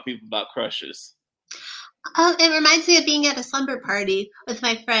to talk to people about crushes? It reminds me of being at a slumber party with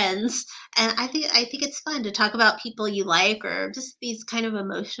my friends, and I think it's fun to talk about people you like or just these kind of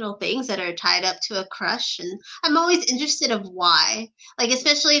emotional things that are tied up to a crush. And I'm always interested of why, like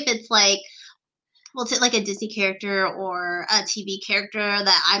especially if it's like, well, it's like a Disney character or a TV character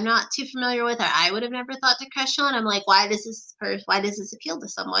that I'm not too familiar with or I would have never thought to crush on. I'm like, why does this appeal to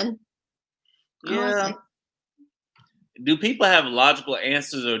someone? Yeah. Do people have logical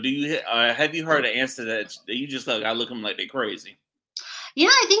answers, or have you heard an answer that you just like? I look at them like they're crazy. Yeah,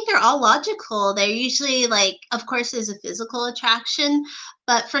 I think they're all logical. They're usually like, of course, there's a physical attraction,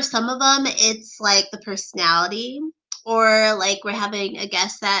 but for some of them, it's like the personality. Or like we're having a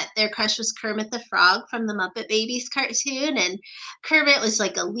guess that their crush was Kermit the Frog from the Muppet Babies cartoon, and Kermit was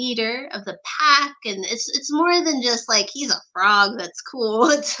like a leader of the pack, and it's more than just like he's a frog that's cool.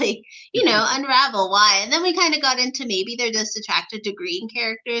 It's like unravel why, and then we kind of got into maybe they're just attracted to green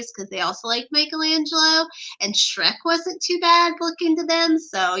characters because they also like Michelangelo, and Shrek wasn't too bad looking to them,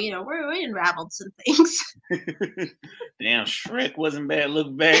 so we unraveled some things. Damn, Shrek wasn't bad.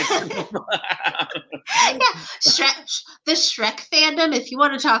 Look bad. Yeah, the Shrek fandom. If you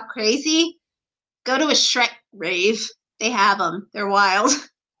want to talk crazy, go to a Shrek rave. They have them. They're wild.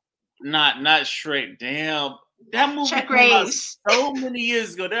 Not Shrek. Damn, that movie Shrek came out raves so many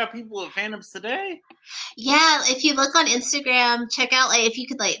years ago. There are people with fandoms today. Yeah, if you look on Instagram, check out like if you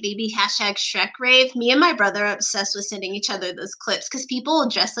could like maybe hashtag Shrek rave. Me and my brother are obsessed with sending each other those clips because people will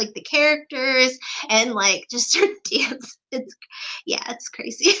dress like the characters and like just start dance. It's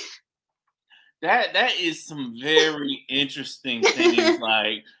crazy. That is some very interesting things.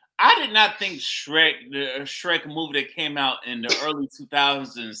 Like I did not think the Shrek movie that came out in the early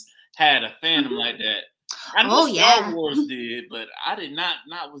 2000s had a fandom like that. I know Star Wars did, but I did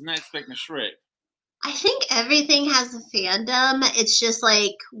was not expecting Shrek. I think everything has a fandom. It's just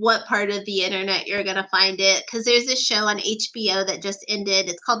like what part of the internet you're gonna find it. Because there's this show on HBO that just ended.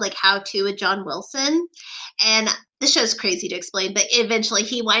 It's called like How To with John Wilson, and the show's crazy to explain. But eventually,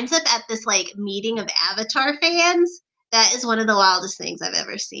 he winds up at this like meeting of Avatar fans. That is one of the wildest things I've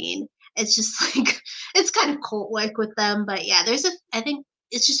ever seen. It's just like it's kind of cult like with them. But yeah, I think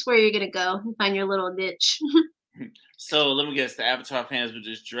it's just where you're gonna go and find your little niche. So let me guess, the Avatar fans would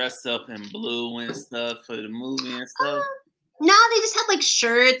just dress up in blue and stuff for the movie and stuff? No, they just had like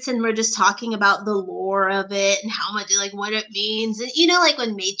shirts and we're just talking about the lore of it and how much like what it means. And like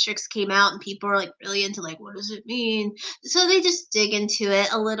when Matrix came out and people are like really into like what does it mean? So they just dig into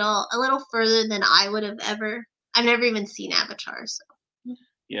it a little further than I would have ever. I've never even seen Avatar, so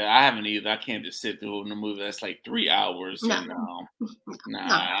Yeah, I haven't either. I can't just sit through a movie that's like 3 hours. no, Nah,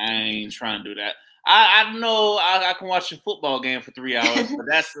 not I ain't trying to do that. I know I can watch a football game for 3 hours, but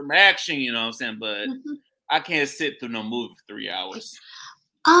that's some action, you know what I'm saying? But happening. I can't sit through no movie for 3 hours.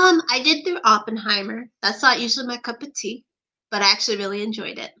 I did through Oppenheimer. That's not usually my cup of tea, but I actually really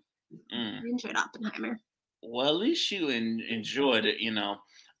enjoyed it. Mm. I enjoyed Oppenheimer. Well, at least you enjoyed it,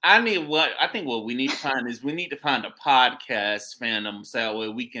 I think what we need to find is we need to find a podcast fandom so that way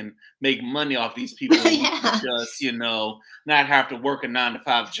we can make money off these people and we can Yeah. just, not have to work a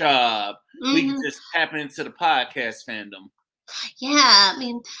 9-to-5 job. We can hmm just tap into the podcast fandom. Yeah, I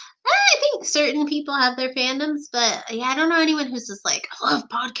mean, I think certain people have their fandoms, but yeah, I don't know anyone who's just like, I love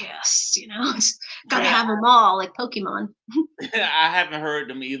podcasts, gotta Yeah, have them all, like Pokemon. I haven't heard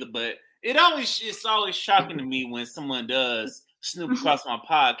them either, but it's always shocking to me when someone does snoop across my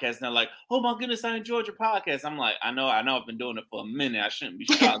podcast and they're like, "Oh my goodness, I enjoyed your podcast." I'm like, I know, I've been doing it for a minute. I shouldn't be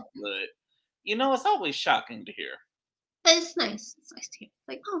shocked, but it's always shocking to hear. But it's nice. It's nice to hear.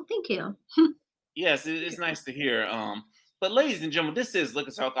 Like, oh, thank you. Yes, it's nice to hear. But ladies and gentlemen, this is Liquor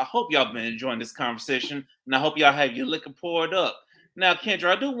Talk. I hope y'all been enjoying this conversation, and I hope y'all have your liquor poured up. Now,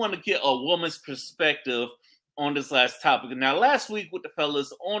 Kendra, I do want to get a woman's perspective on this last topic. Now, last week with the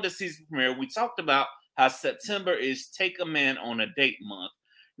fellas on the season premiere, we talked about how September is Take a Man on a Date month.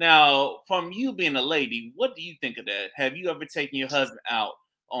 Now, from you being a lady, what do you think of that? Have you ever taken your husband out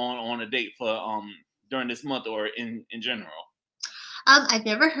on a date for during this month or in general? I've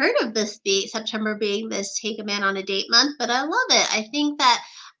never heard of this September being this take a man on a date month, but I love it. I think that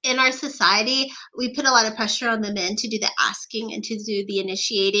in our society, we put a lot of pressure on the men to do the asking and to do the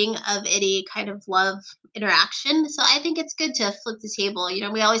initiating of any kind of love interaction. So I think it's good to flip the table.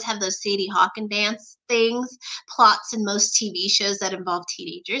 We always have those Sadie Hawkins dance things, plots in most TV shows that involve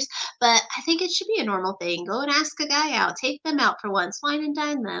teenagers, but I think it should be a normal thing. Go and ask a guy out, take them out for once, wine and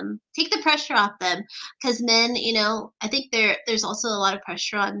dine them, take the pressure off them because men, I think there's also a lot of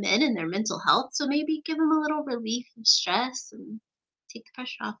pressure on men and their mental health. So maybe give them a little relief of stress and take the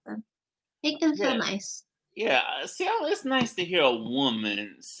pressure off them. Make them feel Yeah. nice. Yeah, see, it's nice to hear a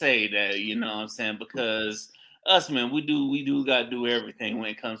woman say that, you know what I'm saying? Because us men, we do got to do everything when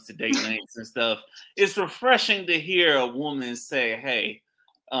it comes to date names and stuff. It's refreshing to hear a woman say, "Hey,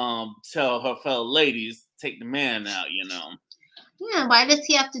 tell her fellow ladies, take the man out." Yeah, why does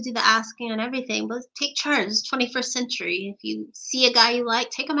he have to do the asking and everything? But take charge. It's 21st century. If you see a guy you like,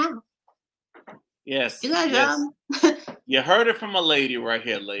 take him out. Yes, Do that yes. job. You heard it from a lady right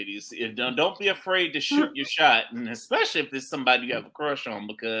here, ladies. Don't be afraid to shoot your shot, and especially if it's somebody you have a crush on,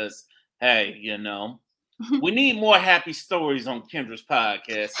 because hey, we need more happy stories on Kendra's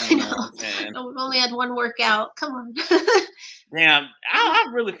podcast. I You know what know. I'm saying? We've only had one workout. Come on. Damn, I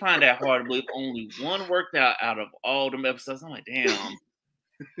really find that hard to believe. Only one worked out of all them episodes. I'm like, damn,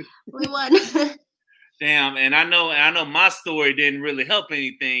 We won. damn. And I know my story didn't really help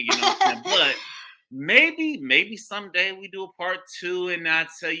anything. You know what I'm saying? But maybe someday we do a part 2 and I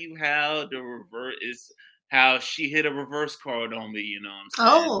tell you how the reverse is how she hit a reverse card on me. You know what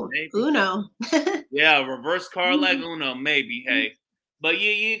I'm saying? Oh, Maybe. Uno. Yeah, reverse card like Uno, maybe. Hey. But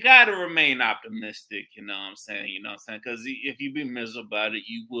you gotta remain optimistic, you know what I'm saying? You know what I'm saying? Because if you be miserable about it,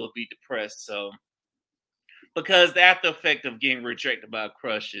 you will be depressed. So because the after effect of getting rejected by a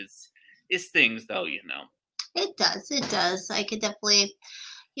crush it stings though. It does. It does. I could definitely.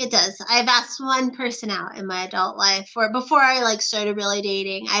 It does. I've asked one person out in my adult life for before I like started really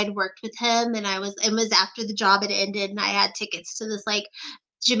dating. I had worked with him and it was after the job had ended and I had tickets to this like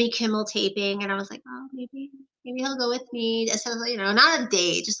Jimmy Kimmel taping and I was like, oh maybe he'll go with me. Just not a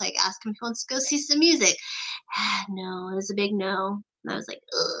date, just like ask him if he wants to go see some music. No, it was a big no. And I was like,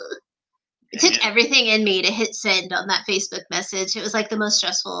 ugh. It took everything in me to hit send on that Facebook message. It was like the most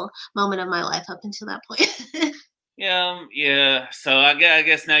stressful moment of my life up until that point. Yeah. So I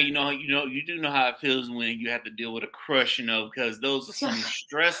guess now you do know how it feels when you have to deal with a crush, because those are some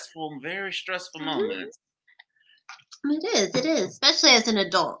very stressful moments. It is, especially as an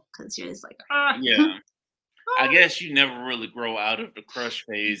adult, because you're just like, Yeah. I guess you never really grow out of the crush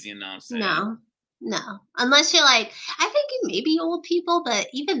phase, you know what I'm saying? No. Unless you're like, I think maybe old people, but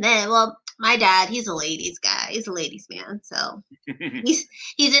even then, well, my dad, he's a ladies guy. He's a ladies man. So he's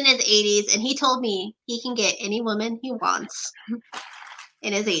in his 80s and he told me he can get any woman he wants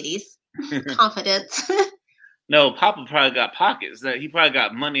in his 80s. Confidence. No, Papa probably got pockets. That he probably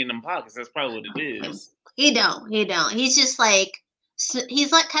got money in them pockets. That's probably what it is. He don't. He don't. He's just like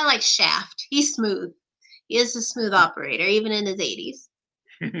he's like kind of like Shaft. He's smooth. He is a smooth operator, even in his 80s.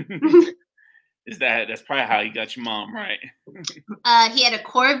 That's probably how you got your mom, right? He had a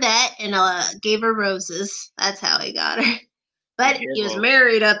Corvette and gave her roses. That's how he got her. But he was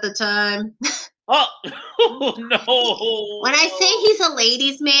married at the time. Oh no! When I say he's a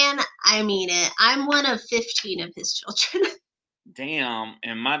ladies' man, I mean it. I'm one of 15 of his children. Damn,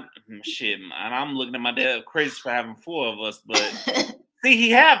 and my shit, and I'm looking at my dad crazy for having 4 of us, but see,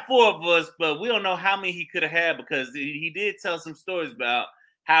 he had 4 of us, but we don't know how many he could have had because he did tell some stories about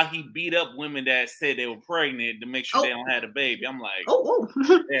how he beat up women that said they were pregnant to make sure they don't have a baby. I'm like,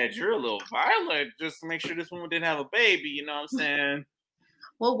 Dad, you're a little violent just to make sure this woman didn't have a baby. You know what I'm saying?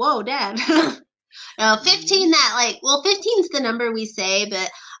 Whoa, Dad. 15 that 15's the number we say, but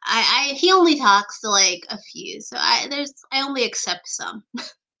he only talks to like a few, so I only accept some.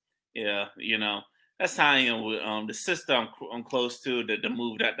 Yeah, that's how I am with the sister I'm close to that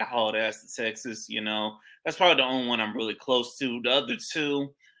moved out the hauled ass to Texas. That's probably the only one I'm really close to. The other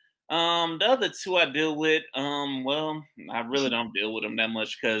two I deal with. Well, I really don't deal with them that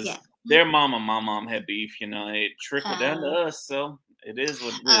much because their mom and my mom had beef. It trickled down to us, so. It is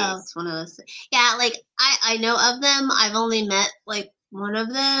what it is. Oh, it's one of those. Yeah, like I know of them. I've only met like one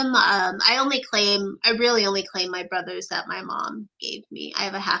of them. I really only claim my brothers that my mom gave me. I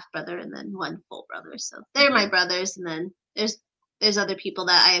have a half brother and then one full brother, so they're my brothers. And then there's other people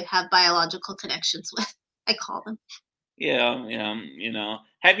that I have biological connections with. I call them. Yeah.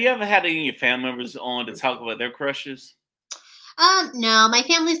 Have you ever had any of your family members on to talk about their crushes? No, my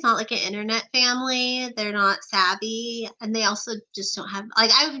family's not like an internet family. They're not savvy, and they also just don't have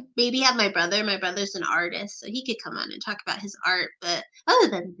I would maybe have my brother. My brother's an artist, so he could come on and talk about his art. But other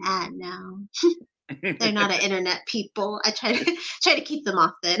than that, no, they're not an internet people. I try to keep them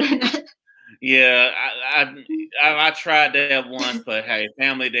off the internet. Yeah, I tried that once, but hey,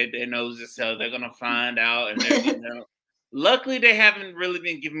 family they knows this, so they're gonna find out, and luckily they haven't really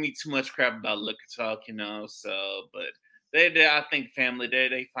been giving me too much crap about Liquor Talk, So, but. I think family,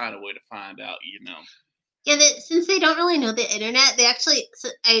 they find a way to find out, Yeah, since they don't really know the internet, they actually,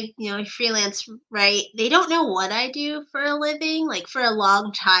 I freelance, right? They don't know what I do for a living. Like for a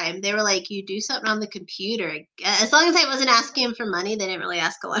long time, they were like, "You do something on the computer." As long as I wasn't asking them for money, they didn't really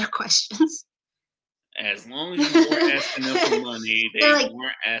ask a lot of questions. As long as you weren't asking them for money, they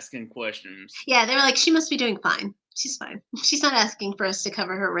weren't asking questions. Yeah, they were like, "She must be doing fine. She's fine. She's not asking for us to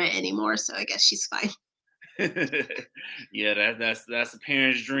cover her rent anymore, so I guess she's fine." Yeah, that's a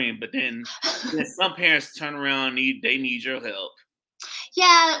parent's dream. But then some parents turn around and they need your help.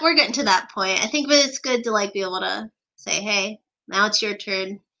 Yeah, we're getting to that point. I think, but it's good to be able to say, "Hey, now it's your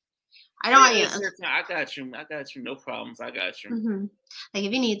turn." I don't want you. I got you. No problems. I got you. Mm-hmm. Like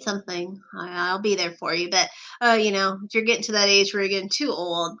if you need something, I'll be there for you. But if you're getting to that age where you're getting too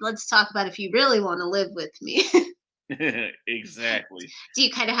old, let's talk about if you really want to live with me. Exactly. Do you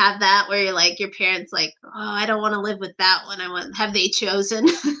kind of have that where you're like your parents like, "Oh, I don't want to live with that one. Have they chosen?"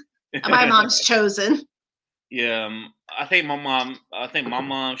 My mom's chosen. Yeah, I think my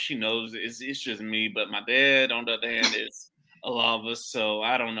mom. She knows it's just me, but my dad, on the other hand, is a lot of us. So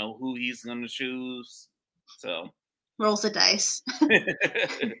I don't know who he's gonna choose. So rolls the dice.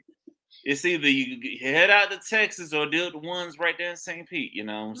 It's either you head out to Texas or deal with the ones right there in St. Pete.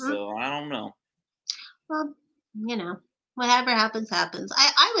 Mm-hmm. So I don't know. Well. Whatever happens.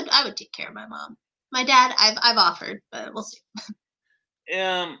 I would take care of my mom. My dad, I've offered, but we'll see.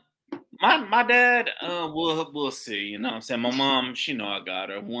 My dad, we'll see. You know what I'm saying? My mom, she know I got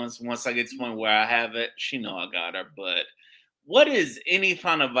her. Once I get to the point where I have it, she know I got her. But what is any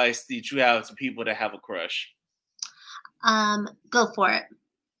final advice that you have to people that have a crush? Go for it.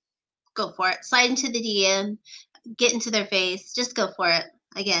 Go for it. Slide into the DM, get into their face. Just go for it.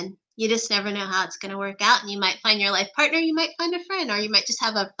 Again, you just never know how it's going to work out, and you might find your life partner, you might find a friend, or you might just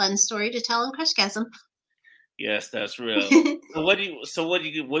have a fun story to tell in Crushgasm. Yes, that's real. So what are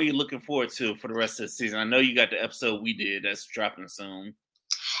you looking forward to for the rest of the season? I know you got the episode we did that's dropping soon.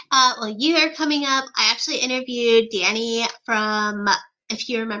 Well, you are coming up. I actually interviewed Danny from, if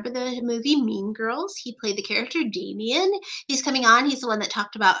you remember the movie Mean Girls, he played the character Damien. He's coming on. He's the one that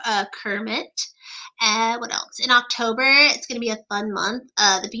talked about Kermit. What else? In October, it's going to be a fun month.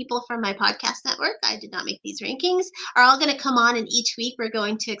 The people from my podcast network, I did not make these rankings, are all going to come on, and each week we're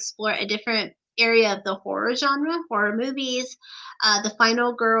going to explore a different area of the horror genre, horror movies, The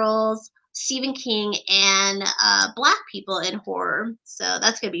Final Girls, Stephen King, and Black people in horror. So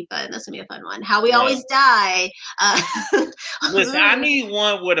that's going to be fun. That's going to be a fun one. How We Always Die. Listen, I need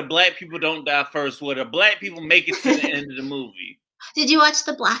one where the Black people don't die first, where the Black people make it to the end of the movie. Did you watch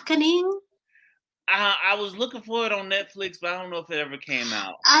The Blackening? I was looking for it on Netflix, but I don't know if it ever came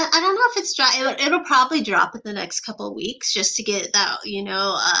out. I don't know if it's drop. It'll probably drop in the next couple of weeks just to get that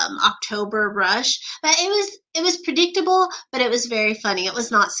October rush. But it was predictable, but it was very funny. It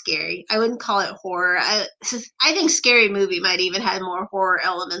was not scary. I wouldn't call it horror. I think Scary Movie might even have more horror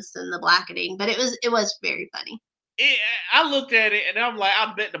elements than The Blackening, but it was very funny. I looked at it and I'm like,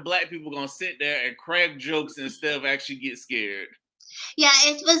 I bet the black people gonna sit there and crack jokes instead of actually get scared. Yeah,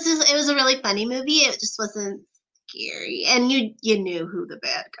 it was a really funny movie. It just wasn't scary, and you knew who the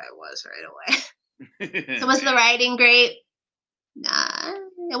bad guy was right away. So was the writing great? Nah,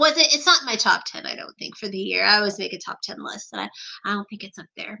 it wasn't. It's not my top 10. I don't think for the year. I always make a top 10 list, and I don't think it's up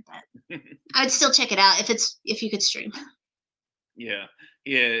there, but I would still check it out if you could stream. Yeah,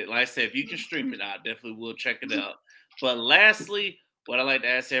 like I said, if you can stream it, I definitely will check it out. But lastly, what I like to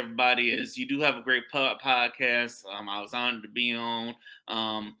ask everybody is, you do have a great podcast. I was honored to be on.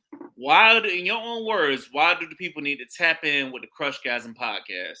 In your own words, why do the people need to tap in with the Crushgasm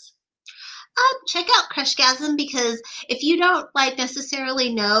podcast? Check out Crushgasm, because if you don't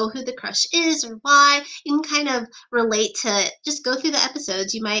necessarily know who the crush is or why, you can kind of relate to. Just go through the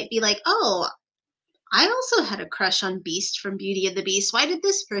episodes. You might be like, oh, I also had a crush on Beast from Beauty and the Beast. Why did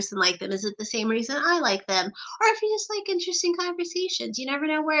this person like them? Is it the same reason I like them? Or if you just like interesting conversations, you never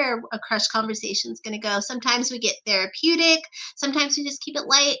know where a crush conversation is going to go. Sometimes we get therapeutic. Sometimes we just keep it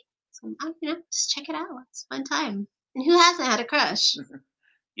light. So, just check it out. It's a fun time. And who hasn't had a crush?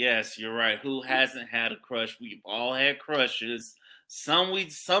 Yes, you're right. Who hasn't had a crush? We've all had crushes. Some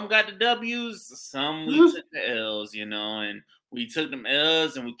got the W's, some we took the L's, and we took them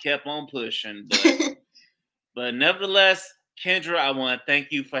L's and we kept on pushing. But nevertheless, Kendra, I want to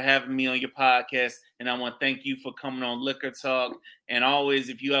thank you for having me on your podcast, and I want to thank you for coming on Liquor Talk. And always,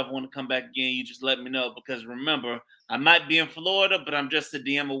 if you ever want to come back again, you just let me know, because remember, I might be in Florida, but I'm just a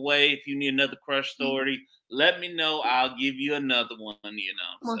DM away. If you need another crush story, let me know. I'll give you another one,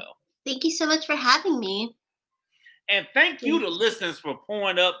 Well, so. Thank you so much for having me. And thank you to listeners for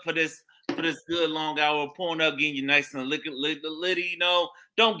pouring up for this good long hour, pouring up, getting you nice and litty.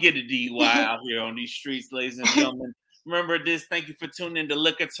 Don't get a DUI out here on these streets, ladies and gentlemen. Remember this. Thank you for tuning in to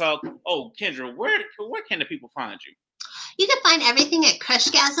Liquor Talk. Oh, Kendra, where can the people find you? You can find everything at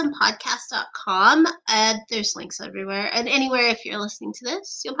crushgasmpodcast.com. There's links everywhere. And anywhere, if you're listening to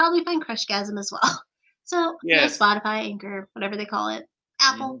this, you'll probably find Crushgasm as well. So, yes. Spotify, Anchor, whatever they call it,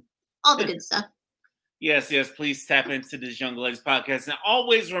 Apple, all the good stuff. Yes, please tap into this Young Ladies podcast. And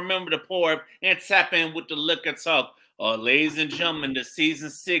always remember to pour up and tap in with the Liquor Talk. Ladies and gentlemen, the season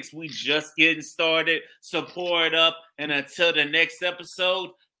 6, we just getting started. So pour it up. And until the next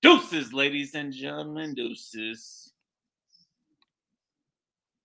episode, deuces, ladies and gentlemen, deuces.